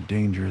looks like a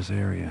dangerous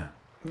area.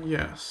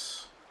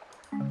 Yes.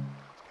 And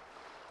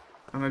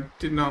I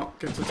did not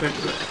get to take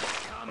the...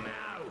 Come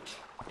out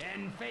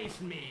and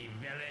face me,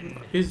 villain.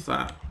 What is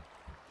that?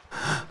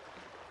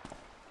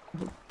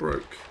 What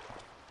broke?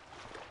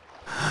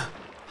 I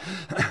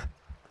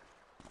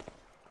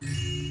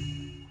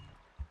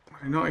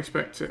did not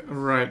expect it.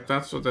 Right,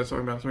 that's what they're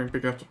talking about. Something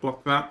big enough to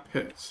block that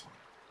pit.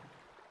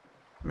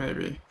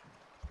 Maybe.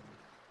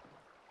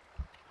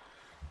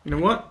 You know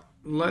what?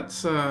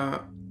 Let's try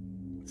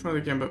it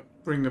again, but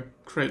bring the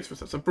crates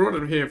with us. I brought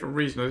them here for a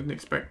reason. I didn't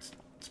expect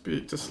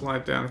to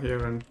slide down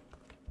here and...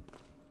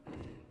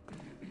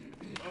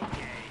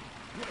 Okay,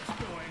 what's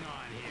going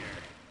on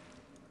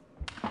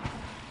here?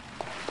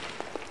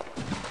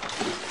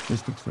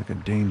 This looks like a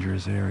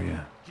dangerous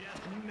area.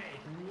 Just make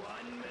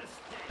one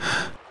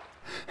mistake.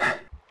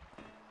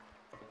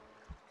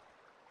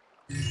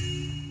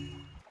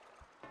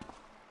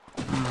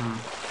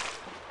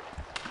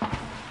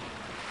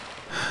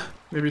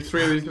 Maybe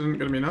 3 of these isn't going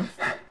to be enough.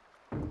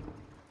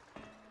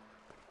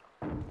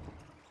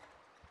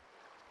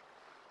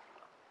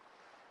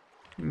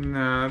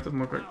 Nah, it doesn't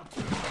look like...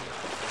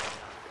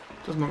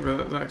 Doesn't look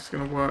like that's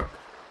going to work.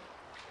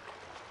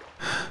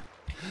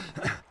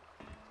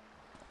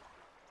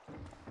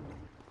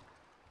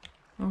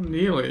 Oh,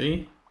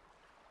 nearly.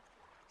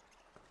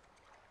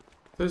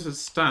 Those are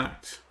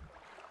stacked.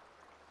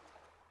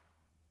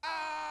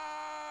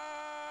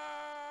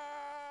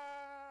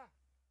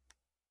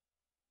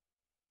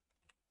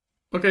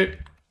 Okay.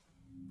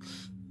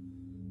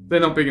 They're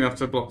not big enough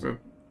to block the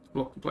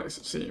place,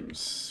 it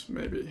seems.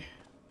 Maybe.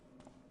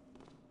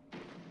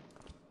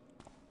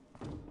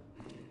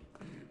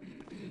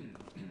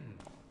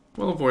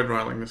 We'll avoid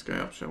riling this guy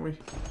up, shall we?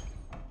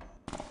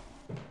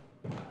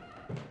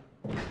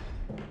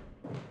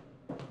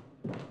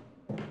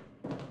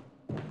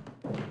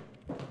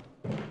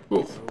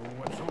 Oof.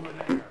 What's over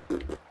there?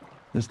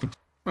 This looks...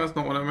 That's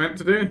not what I meant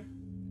to do.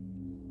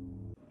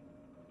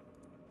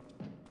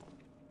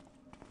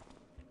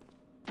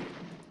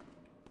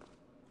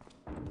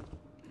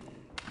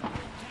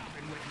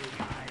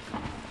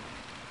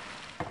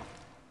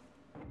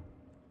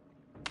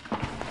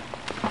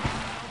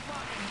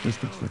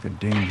 This looks like a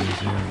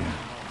dangerous area.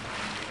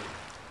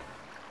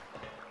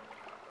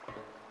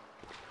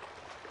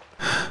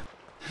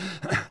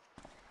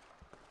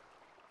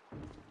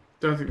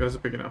 Don't think those are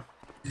big enough.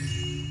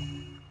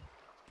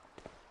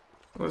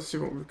 Let's see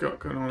what we've got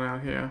going on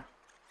out here.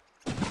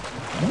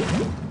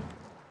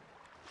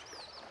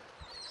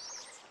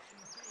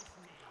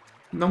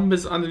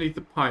 Numbers underneath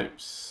the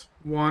pipes.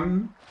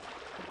 1.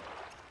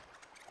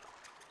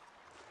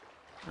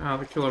 Ah,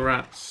 the killer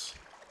rats.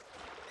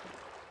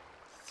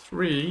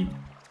 3.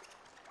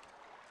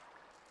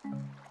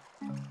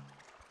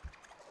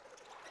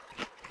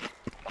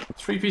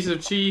 3 pieces of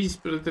cheese,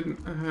 but it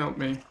didn't help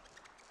me.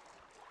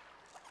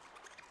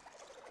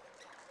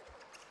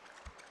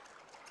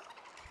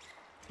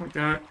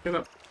 Okay, get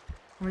up.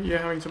 Why are you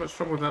having so much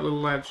trouble with that little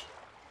ledge?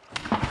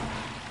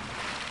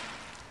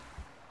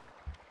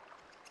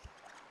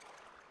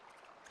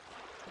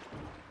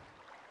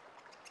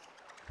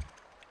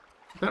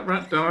 Did that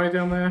rat die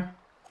down there?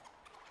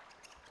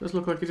 Does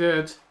look like he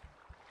did.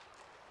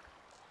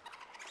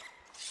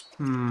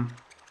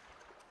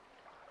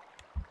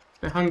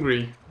 They're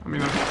hungry. I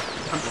mean, I'm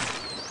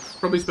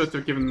probably supposed to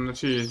have given them the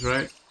cheese,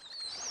 right?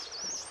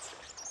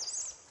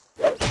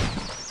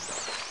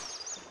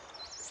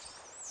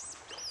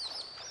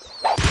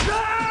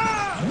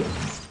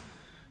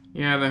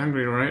 Yeah, they're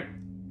hungry, right?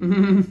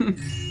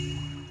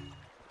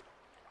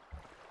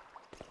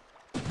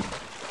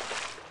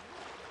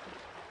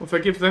 Well, if I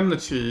give them the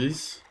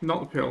cheese, not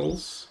the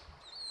pills.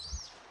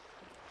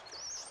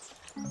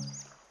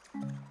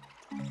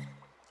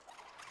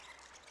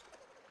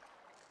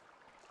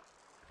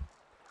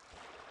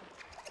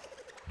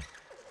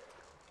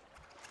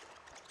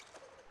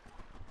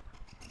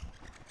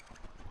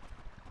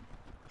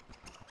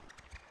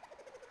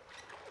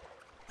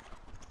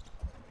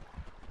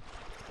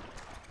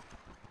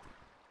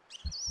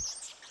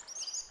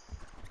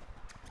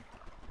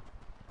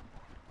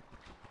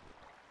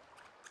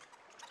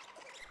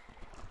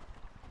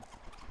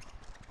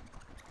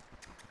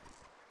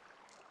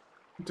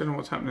 Don't know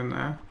what's happening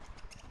there.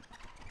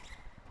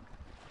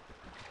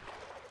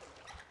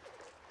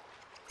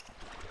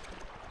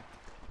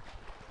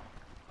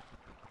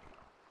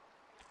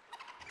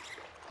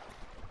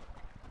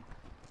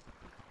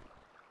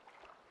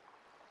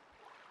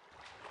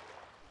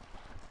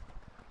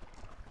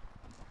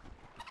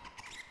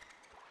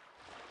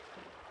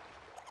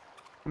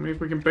 I mean, if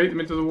we can bait them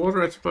into the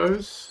water, I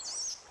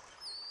suppose.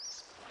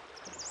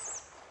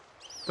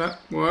 That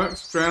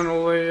works. Drown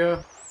all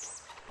the,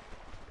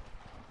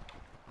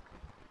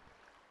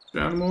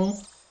 drown them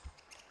all.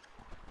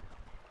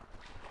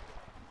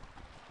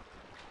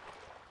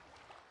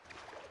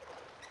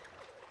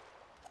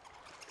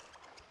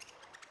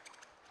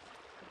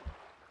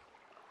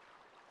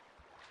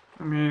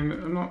 I mean,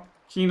 I'm not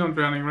keen on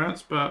drowning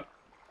rats, but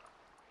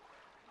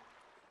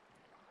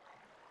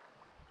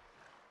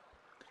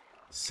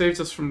saves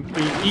us from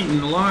being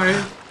eaten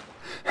alive.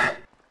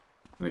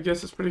 I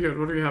guess it's pretty good.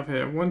 What do we have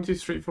here? 1, 2,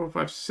 3, 4,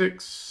 5,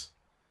 6.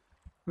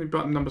 Only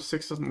button number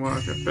 6 doesn't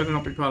work. It better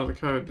not be part of the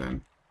code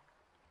then.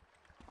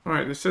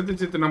 Alright, they said they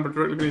did the number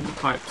directly beneath the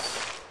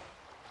pipes.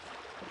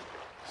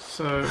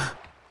 So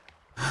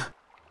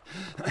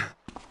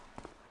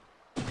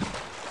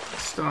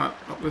start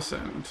up this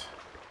end.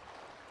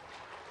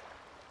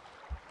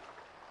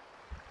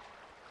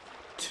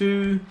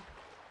 2,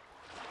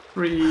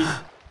 3,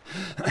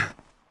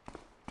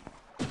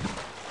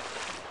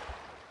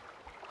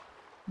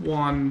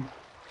 1,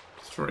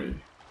 3.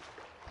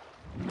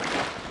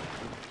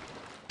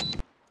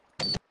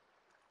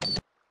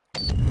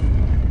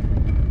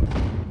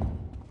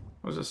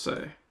 What does it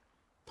say?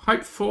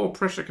 Pipe 4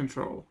 pressure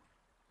control.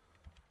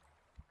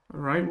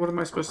 Alright, what am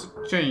I supposed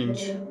to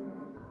change?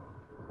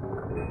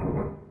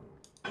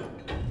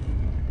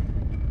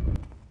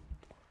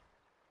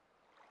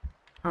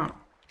 Oh.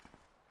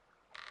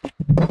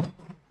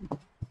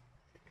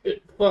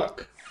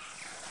 Fuck.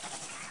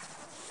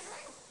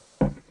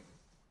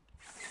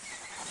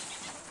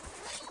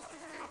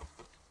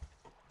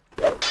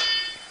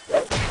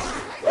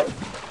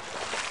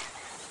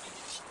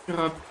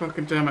 God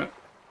fucking damn it.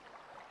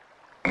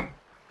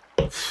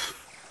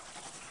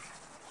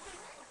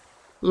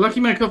 Lucky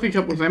my coffee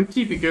cup was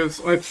empty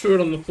because I threw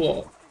it on the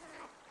floor.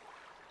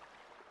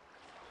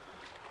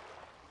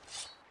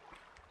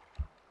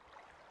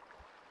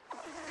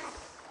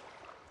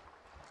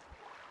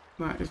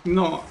 That is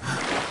not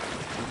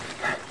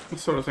the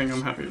sort of thing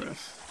I'm happy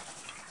with.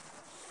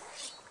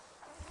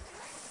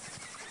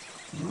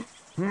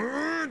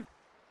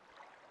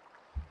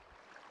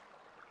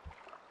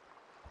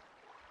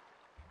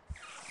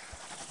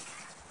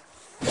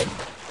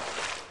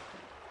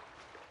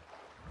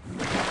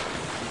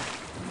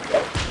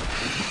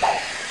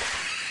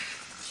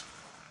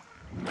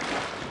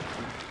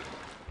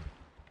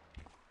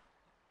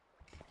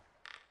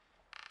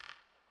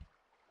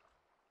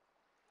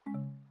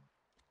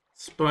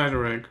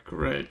 Spider egg,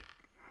 great.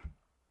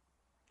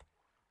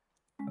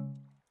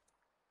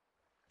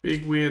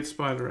 Big weird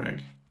spider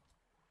egg.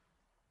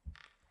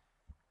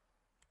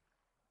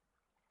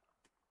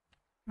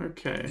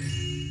 Okay.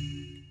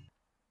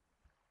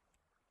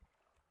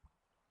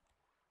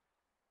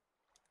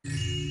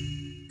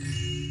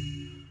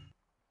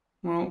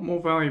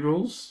 more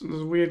valuables.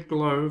 There's a weird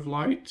glow of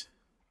light.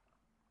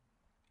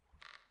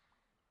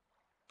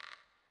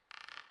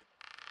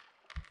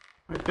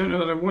 I don't know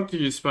that I want to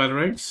use spider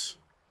eggs.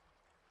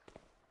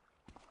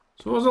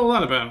 So what was all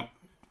that about?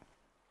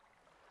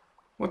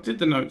 What did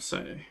the note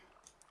say?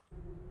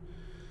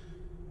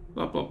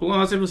 Blah blah blah. I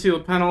was able to seal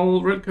the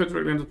panel. Red code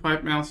directly into the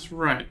pipe mouth.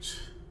 Right.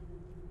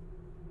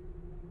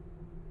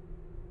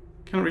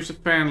 Cannot reach the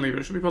fan lever.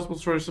 It should be possible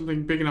to throw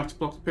something big enough to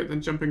block the pit,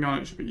 then jumping on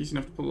it should be easy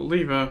enough to pull the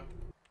lever.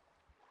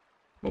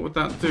 What would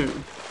that do?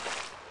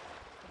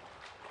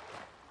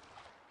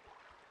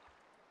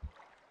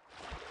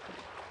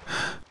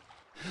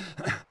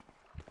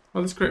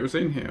 Oh, this crate was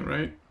in here,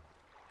 right?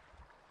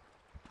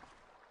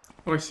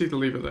 Oh, I see the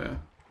lever there.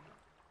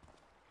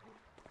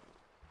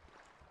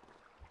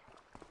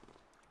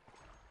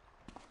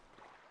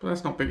 But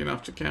that's not big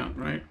enough to count,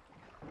 right?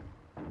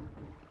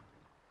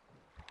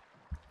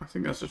 I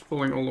think that's just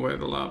falling all the way to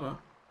the lava.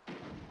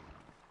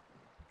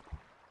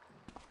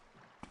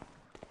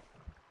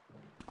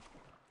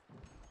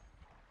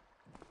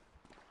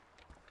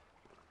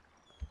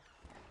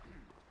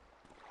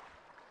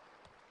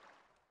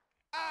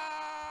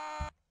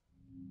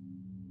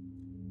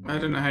 I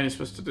don't know how you're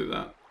supposed to do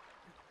that.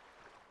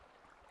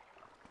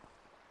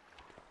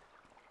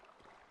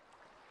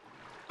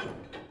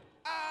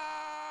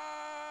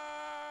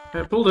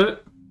 I pulled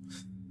it.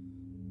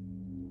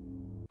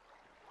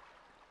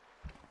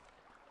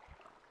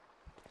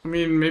 I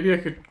mean, maybe I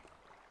could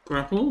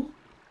grapple?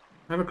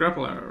 I have a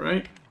grapple arrow,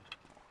 right?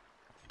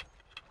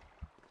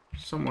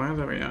 Somewhere,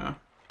 there we are.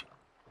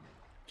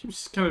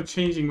 Keeps kind of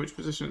changing which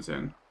position it's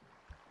in.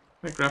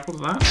 Can I grapple to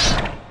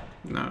that?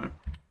 No.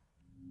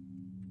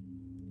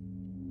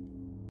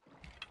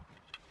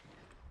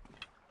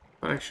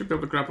 But I should be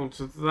able to grapple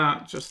to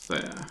that just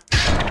there.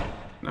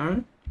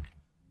 No?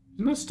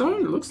 Isn't that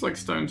stone? It looks like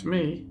stone to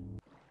me.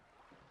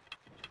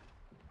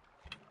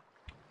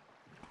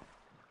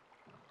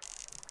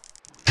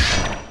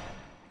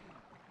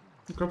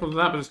 Grapple to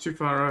that, but it's too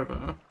far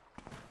over.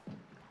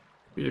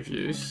 Be of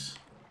use.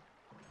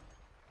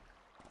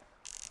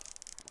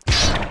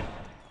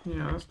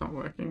 Yeah, that's not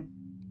working.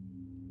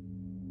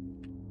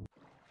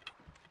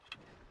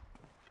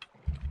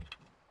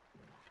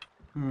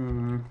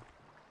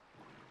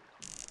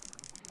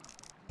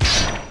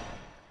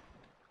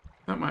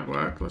 That might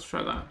work. Let's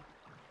try that.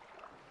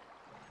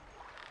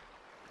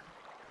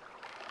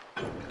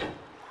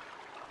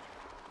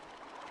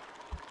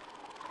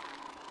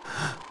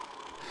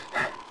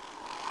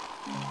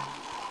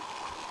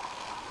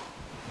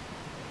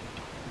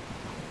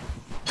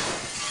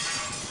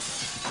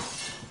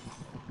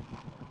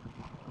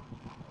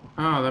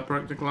 Ah, that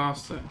broke the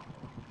glass there.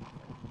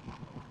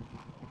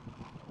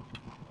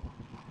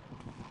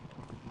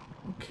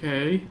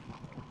 Okay.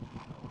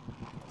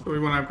 So we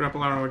want our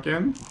grapple arrow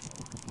again.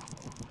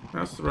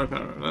 That's the rope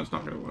arrow. That's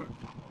not going to work.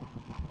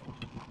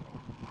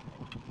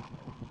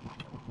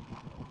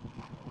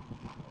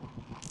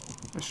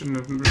 I shouldn't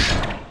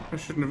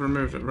have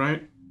removed it,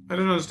 right? I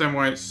don't understand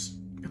why it's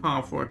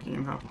half working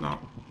and half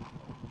not.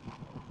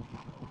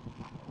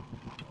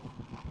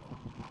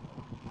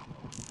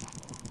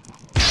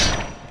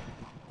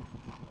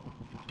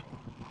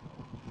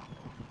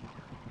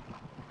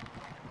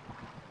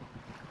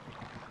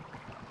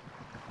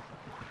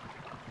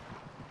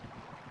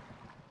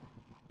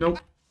 Nope.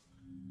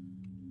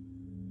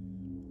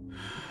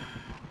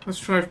 Let's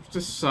try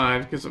this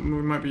side, because it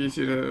might be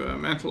easier to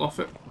mantle off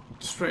it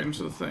straight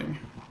into the thing.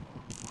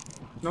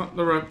 Not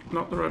the rope,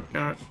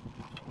 Garrett.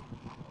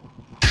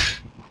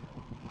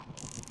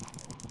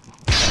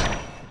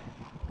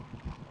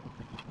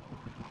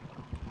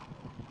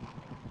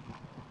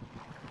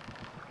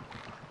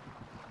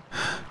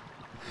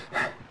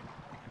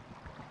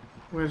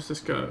 Where does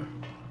this go?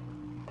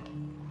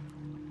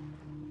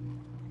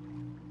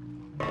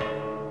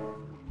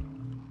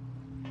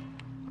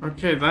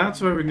 Okay,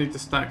 that's where we need to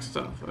stack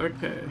stuff.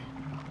 Okay.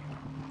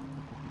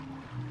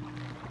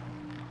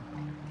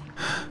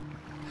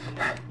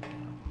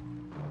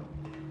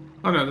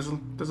 Oh no,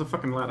 there's a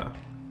fucking ladder.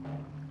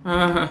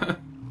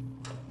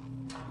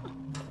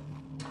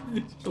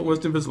 It's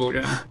almost invisible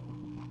again.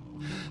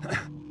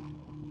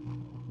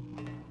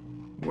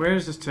 Where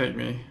does this take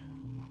me?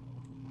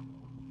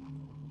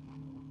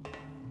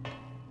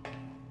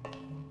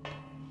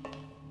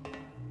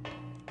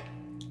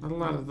 A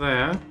ladder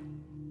there.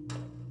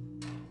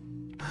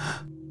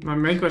 My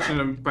main question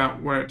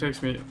about where it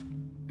takes me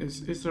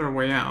is there a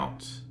way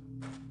out?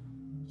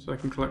 So I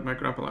can collect my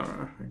grapple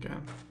arrow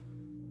again.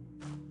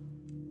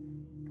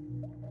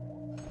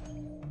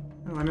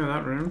 Oh, I know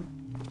that room.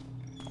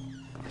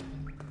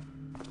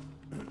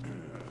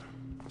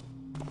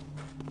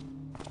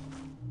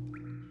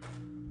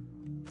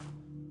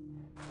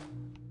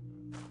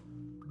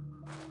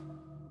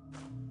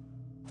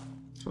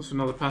 There's also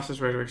another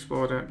passageway to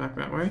explore back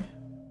that way.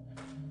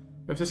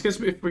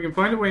 If we can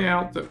find a way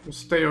out that will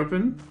stay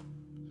open,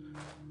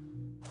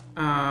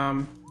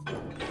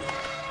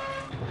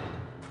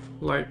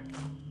 like,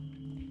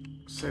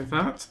 say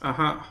that,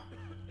 aha,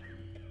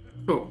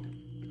 cool.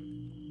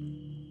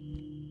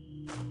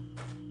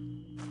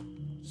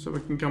 So we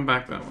can come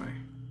back that way.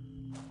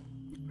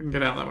 We can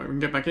get out that way. We can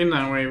get back in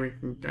that way. I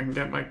can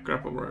get my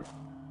grapple rope.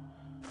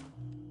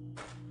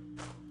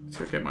 Let's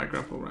go get my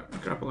grapple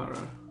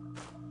arrow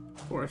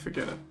before I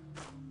forget it.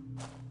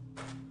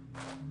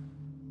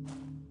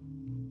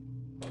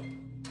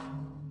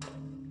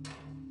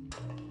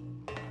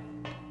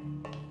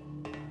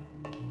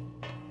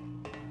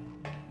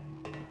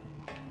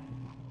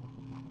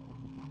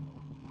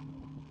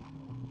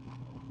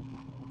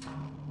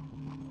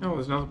 Oh,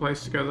 there's another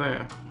place to go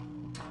there.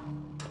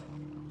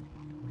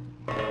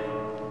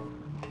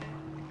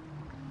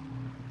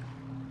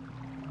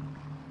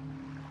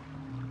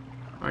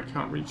 I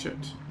can't reach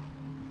it.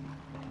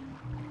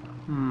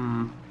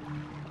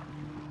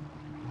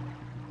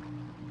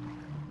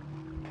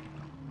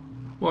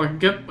 Well,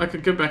 I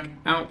could go back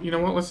out. You know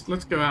what?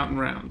 Let's go out and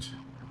round.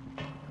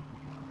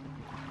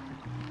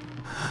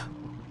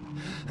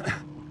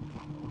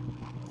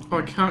 Oh,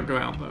 I can't go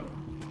out though.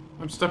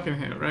 I'm stuck in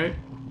here, right?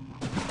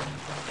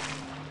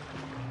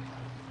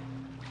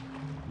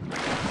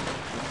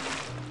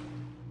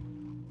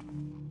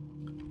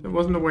 There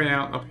wasn't a way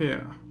out up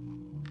here.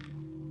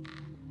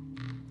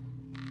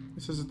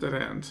 This is a dead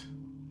end.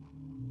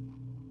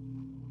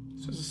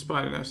 This is a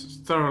spider nest. It's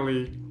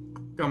thoroughly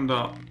gummed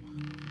up.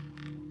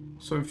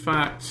 So in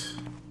fact,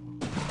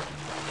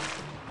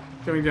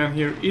 going down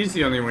here is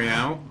the only way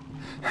out.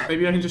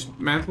 Maybe I can just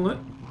mantle it.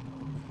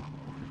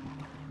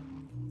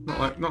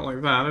 Not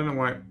like that. I don't know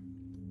why it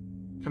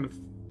kind of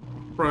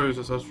froze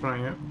as I was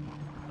trying it.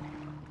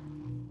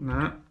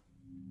 Nah.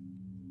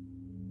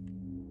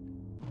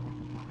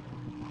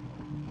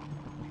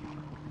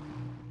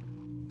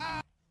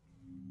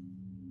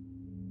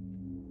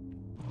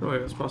 Surely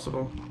that's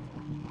possible.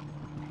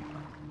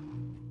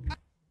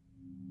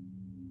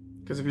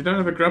 Because if you don't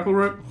have a grapple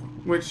rope,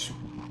 which,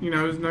 you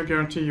know, there's no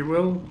guarantee you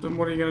will, then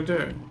what are you going to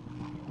do?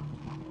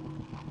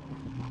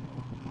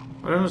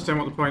 I don't understand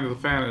what the point of the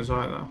fan is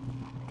either.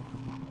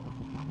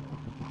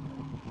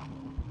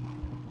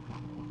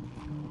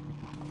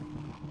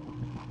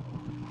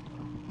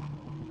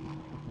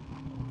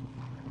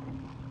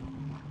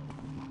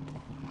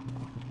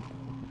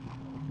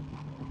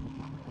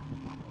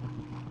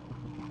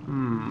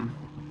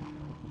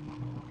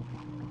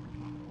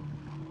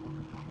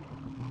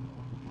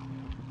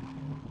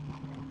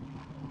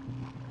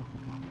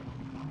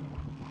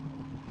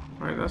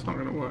 Right, that's not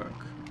gonna work.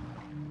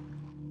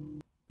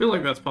 I feel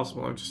like that's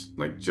possible. I'm just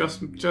like just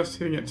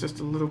hitting it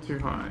just a little too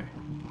high.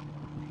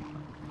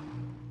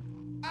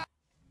 I'm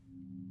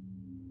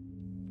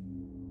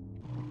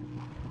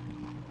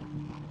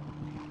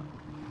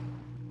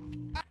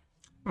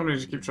gonna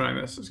just keep trying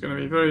this. It's gonna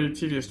be very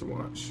tedious to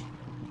watch.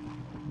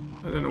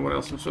 I don't know what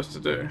else I'm supposed to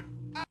do.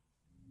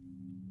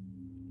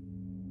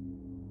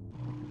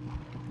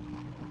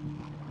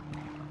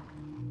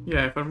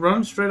 Yeah, if I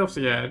run straight off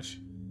the edge.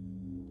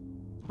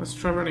 Let's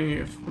try running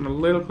it from a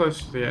little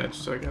closer to the edge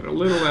so I get a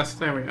little less.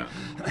 There we go.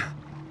 A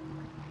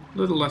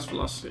little less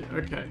velocity.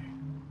 Okay.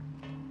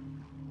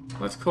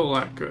 Let's call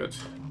that good.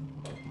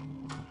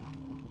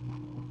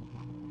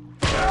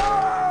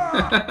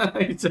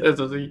 He says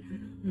as he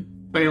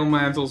fail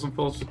mantles and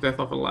falls to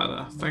death off a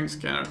ladder. Thanks,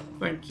 Garrett.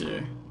 Thank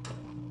you.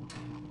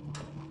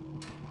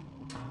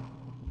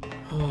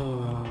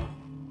 Oh.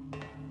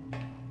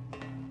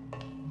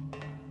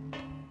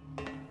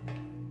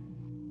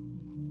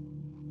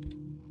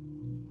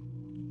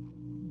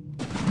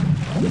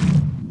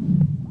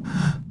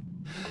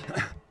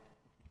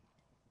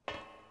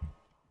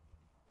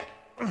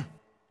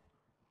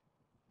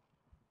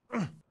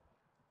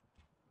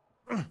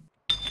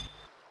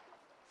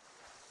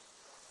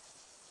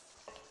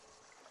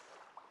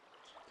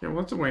 Okay,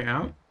 what's the way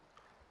out?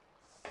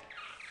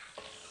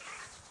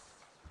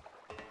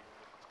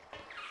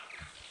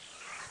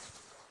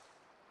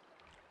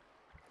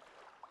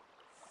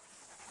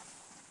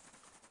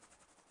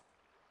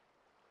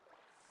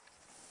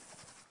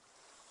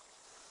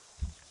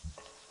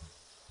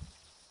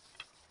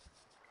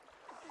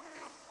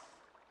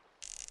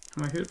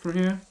 Can I hit it from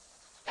here?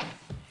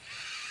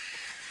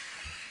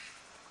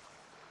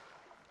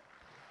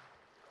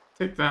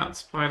 Take that,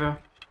 spider.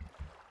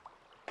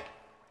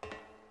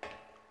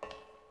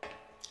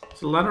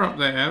 There's a ladder up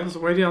there, there's a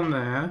way down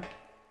there.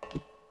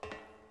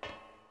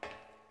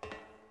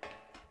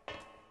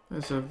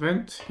 There's a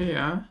vent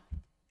here.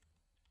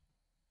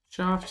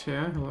 Shaft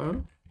here,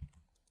 hello.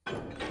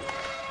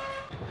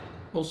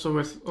 Also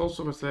with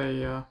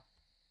a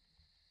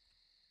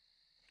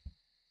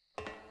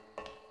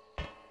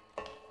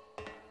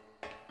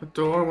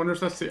door. I wonder if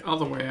that's the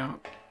other way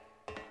out.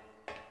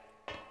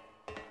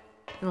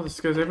 Oh, this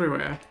goes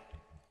everywhere.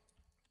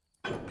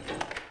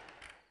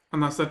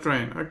 And that's that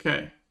drain.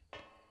 Okay.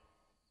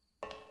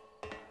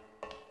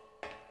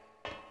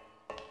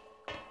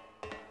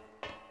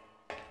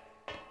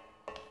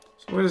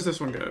 So where does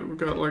this one go? We've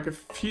got like a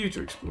few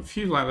to explore, a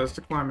few ladders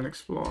to climb and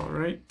explore,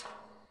 right?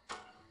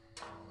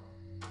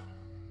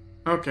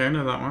 Okay, I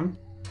know that one.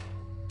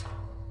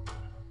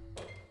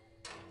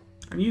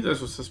 I knew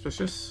those were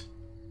suspicious.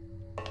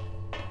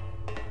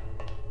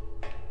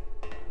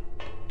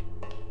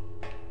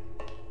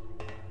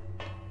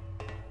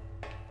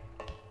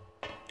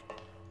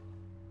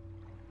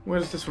 Where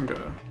does this one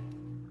go?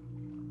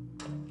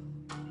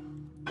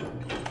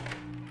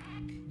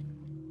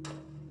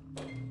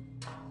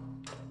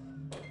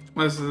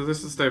 Oh, this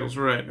is the stables,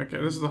 right? Okay,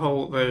 this is the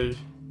hole they.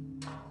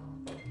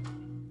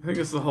 I think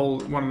this is the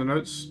hole one of the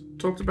notes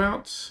talked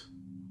about.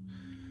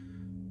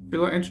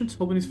 Villa entrance,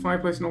 hole beneath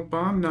fireplace and old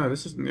barn. No,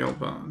 this isn't the old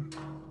barn.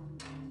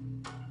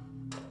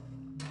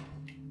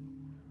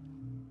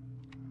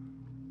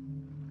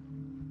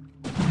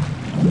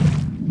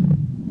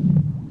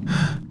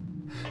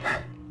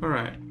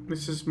 Alright,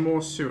 this is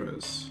more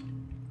sewers.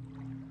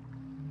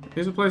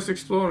 Here's a place to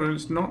explore, and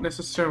it's not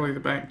necessarily the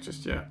bank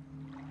just yet.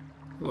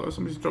 Hello,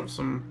 somebody's dropped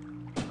some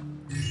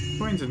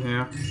coins in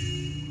here.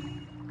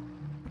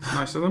 That's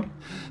nice of them.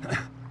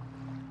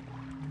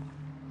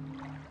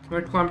 Can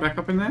I climb back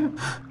up in there?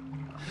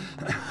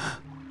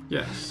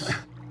 Yes.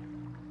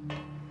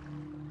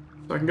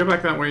 So I can go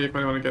back that way if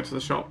I want to get to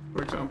the shop,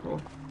 for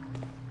example.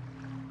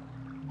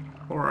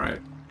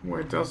 Alright,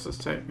 where does this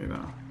take me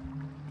now?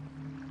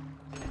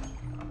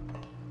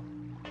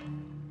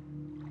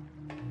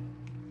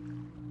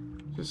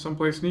 Is this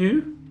someplace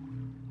new?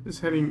 It's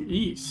heading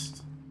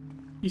east.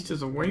 East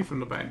is away from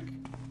the bank.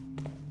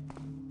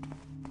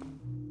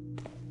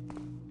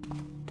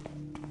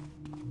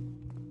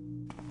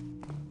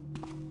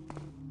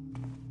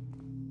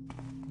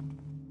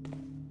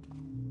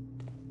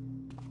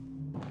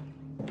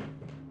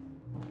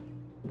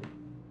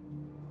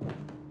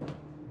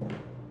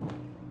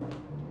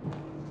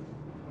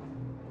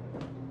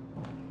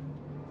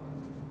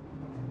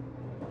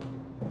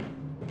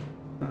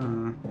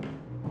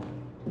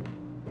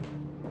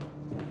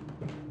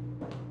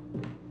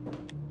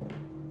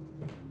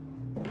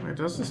 Where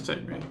does this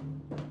take me?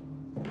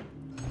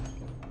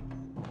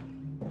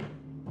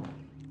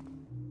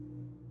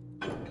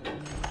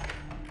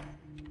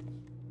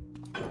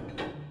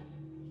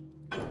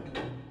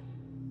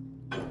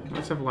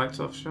 Let's have lights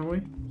off, shall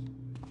we?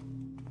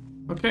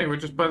 Okay, we're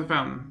just by the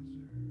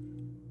fountain.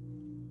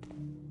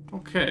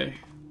 Okay.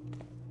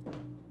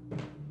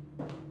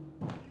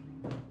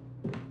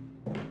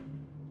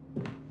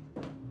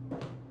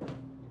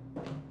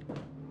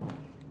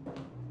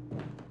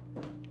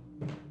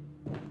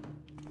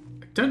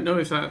 I don't know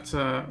if that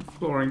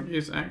flooring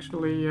is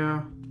actually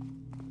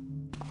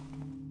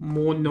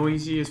more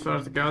noisy as far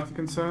as the guards are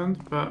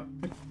concerned, but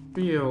it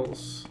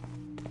feels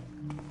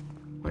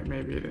like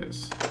maybe it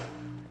is.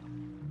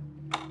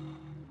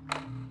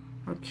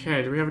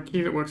 Okay, do we have a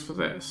key that works for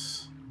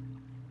this?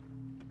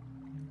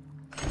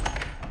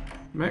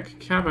 Mech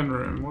cabin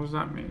room, what does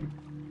that mean?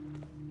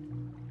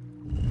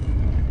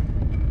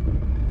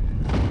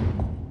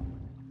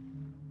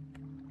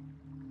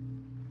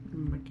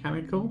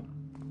 Mechanical?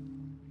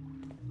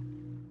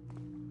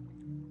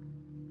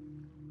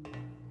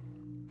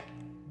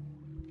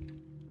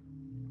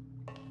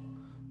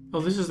 Oh,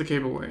 this is the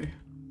cableway.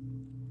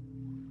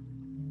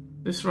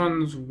 This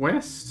runs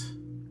west?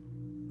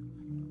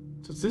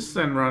 Does this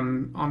then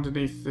run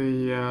underneath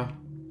the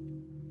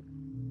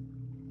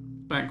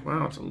bank?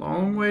 Wow, it's a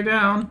long way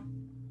down.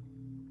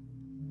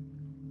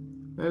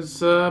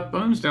 There's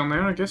bones down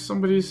there. I guess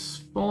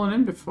somebody's fallen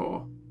in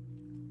before.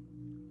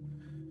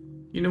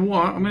 You know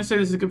what? I'm going to say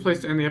this is a good place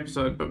to end the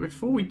episode, but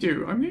before we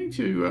do, I'm going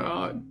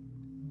to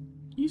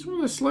use one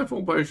of those slow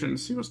fall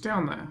potions, see what's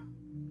down there.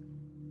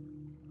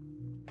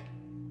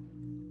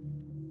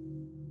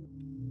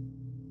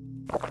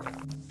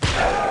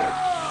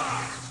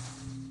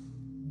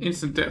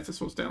 Instant death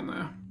is what's down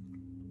there.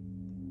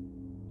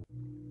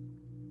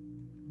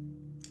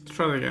 Let's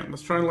try that again.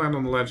 Let's try and land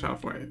on the ledge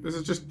halfway. This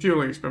is just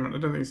purely experiment. I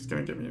don't think it's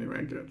going to get me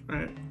anywhere good,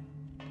 right?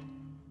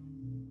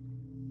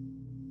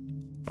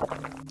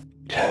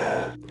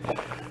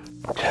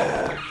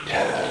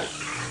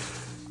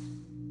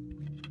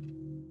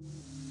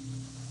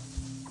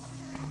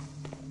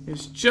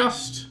 It's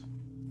just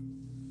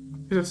a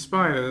bit of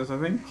spiders, I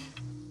think.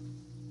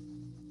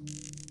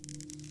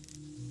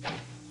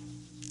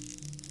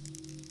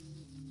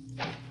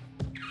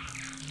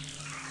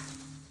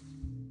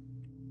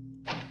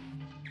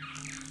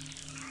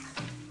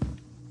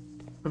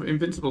 Of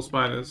invincible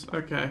spiders,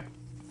 okay.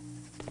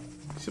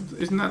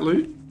 Isn't that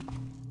loot?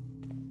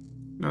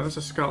 No, that's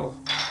a skull.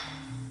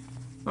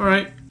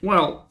 Alright,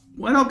 well,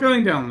 we're not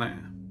going down there.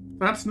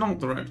 That's not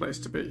the right place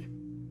to be.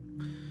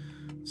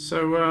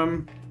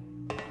 So,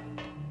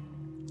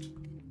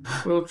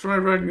 we'll try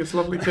riding this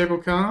lovely cable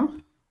car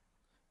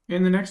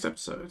in the next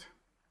episode.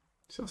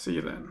 So I'll see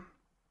you then.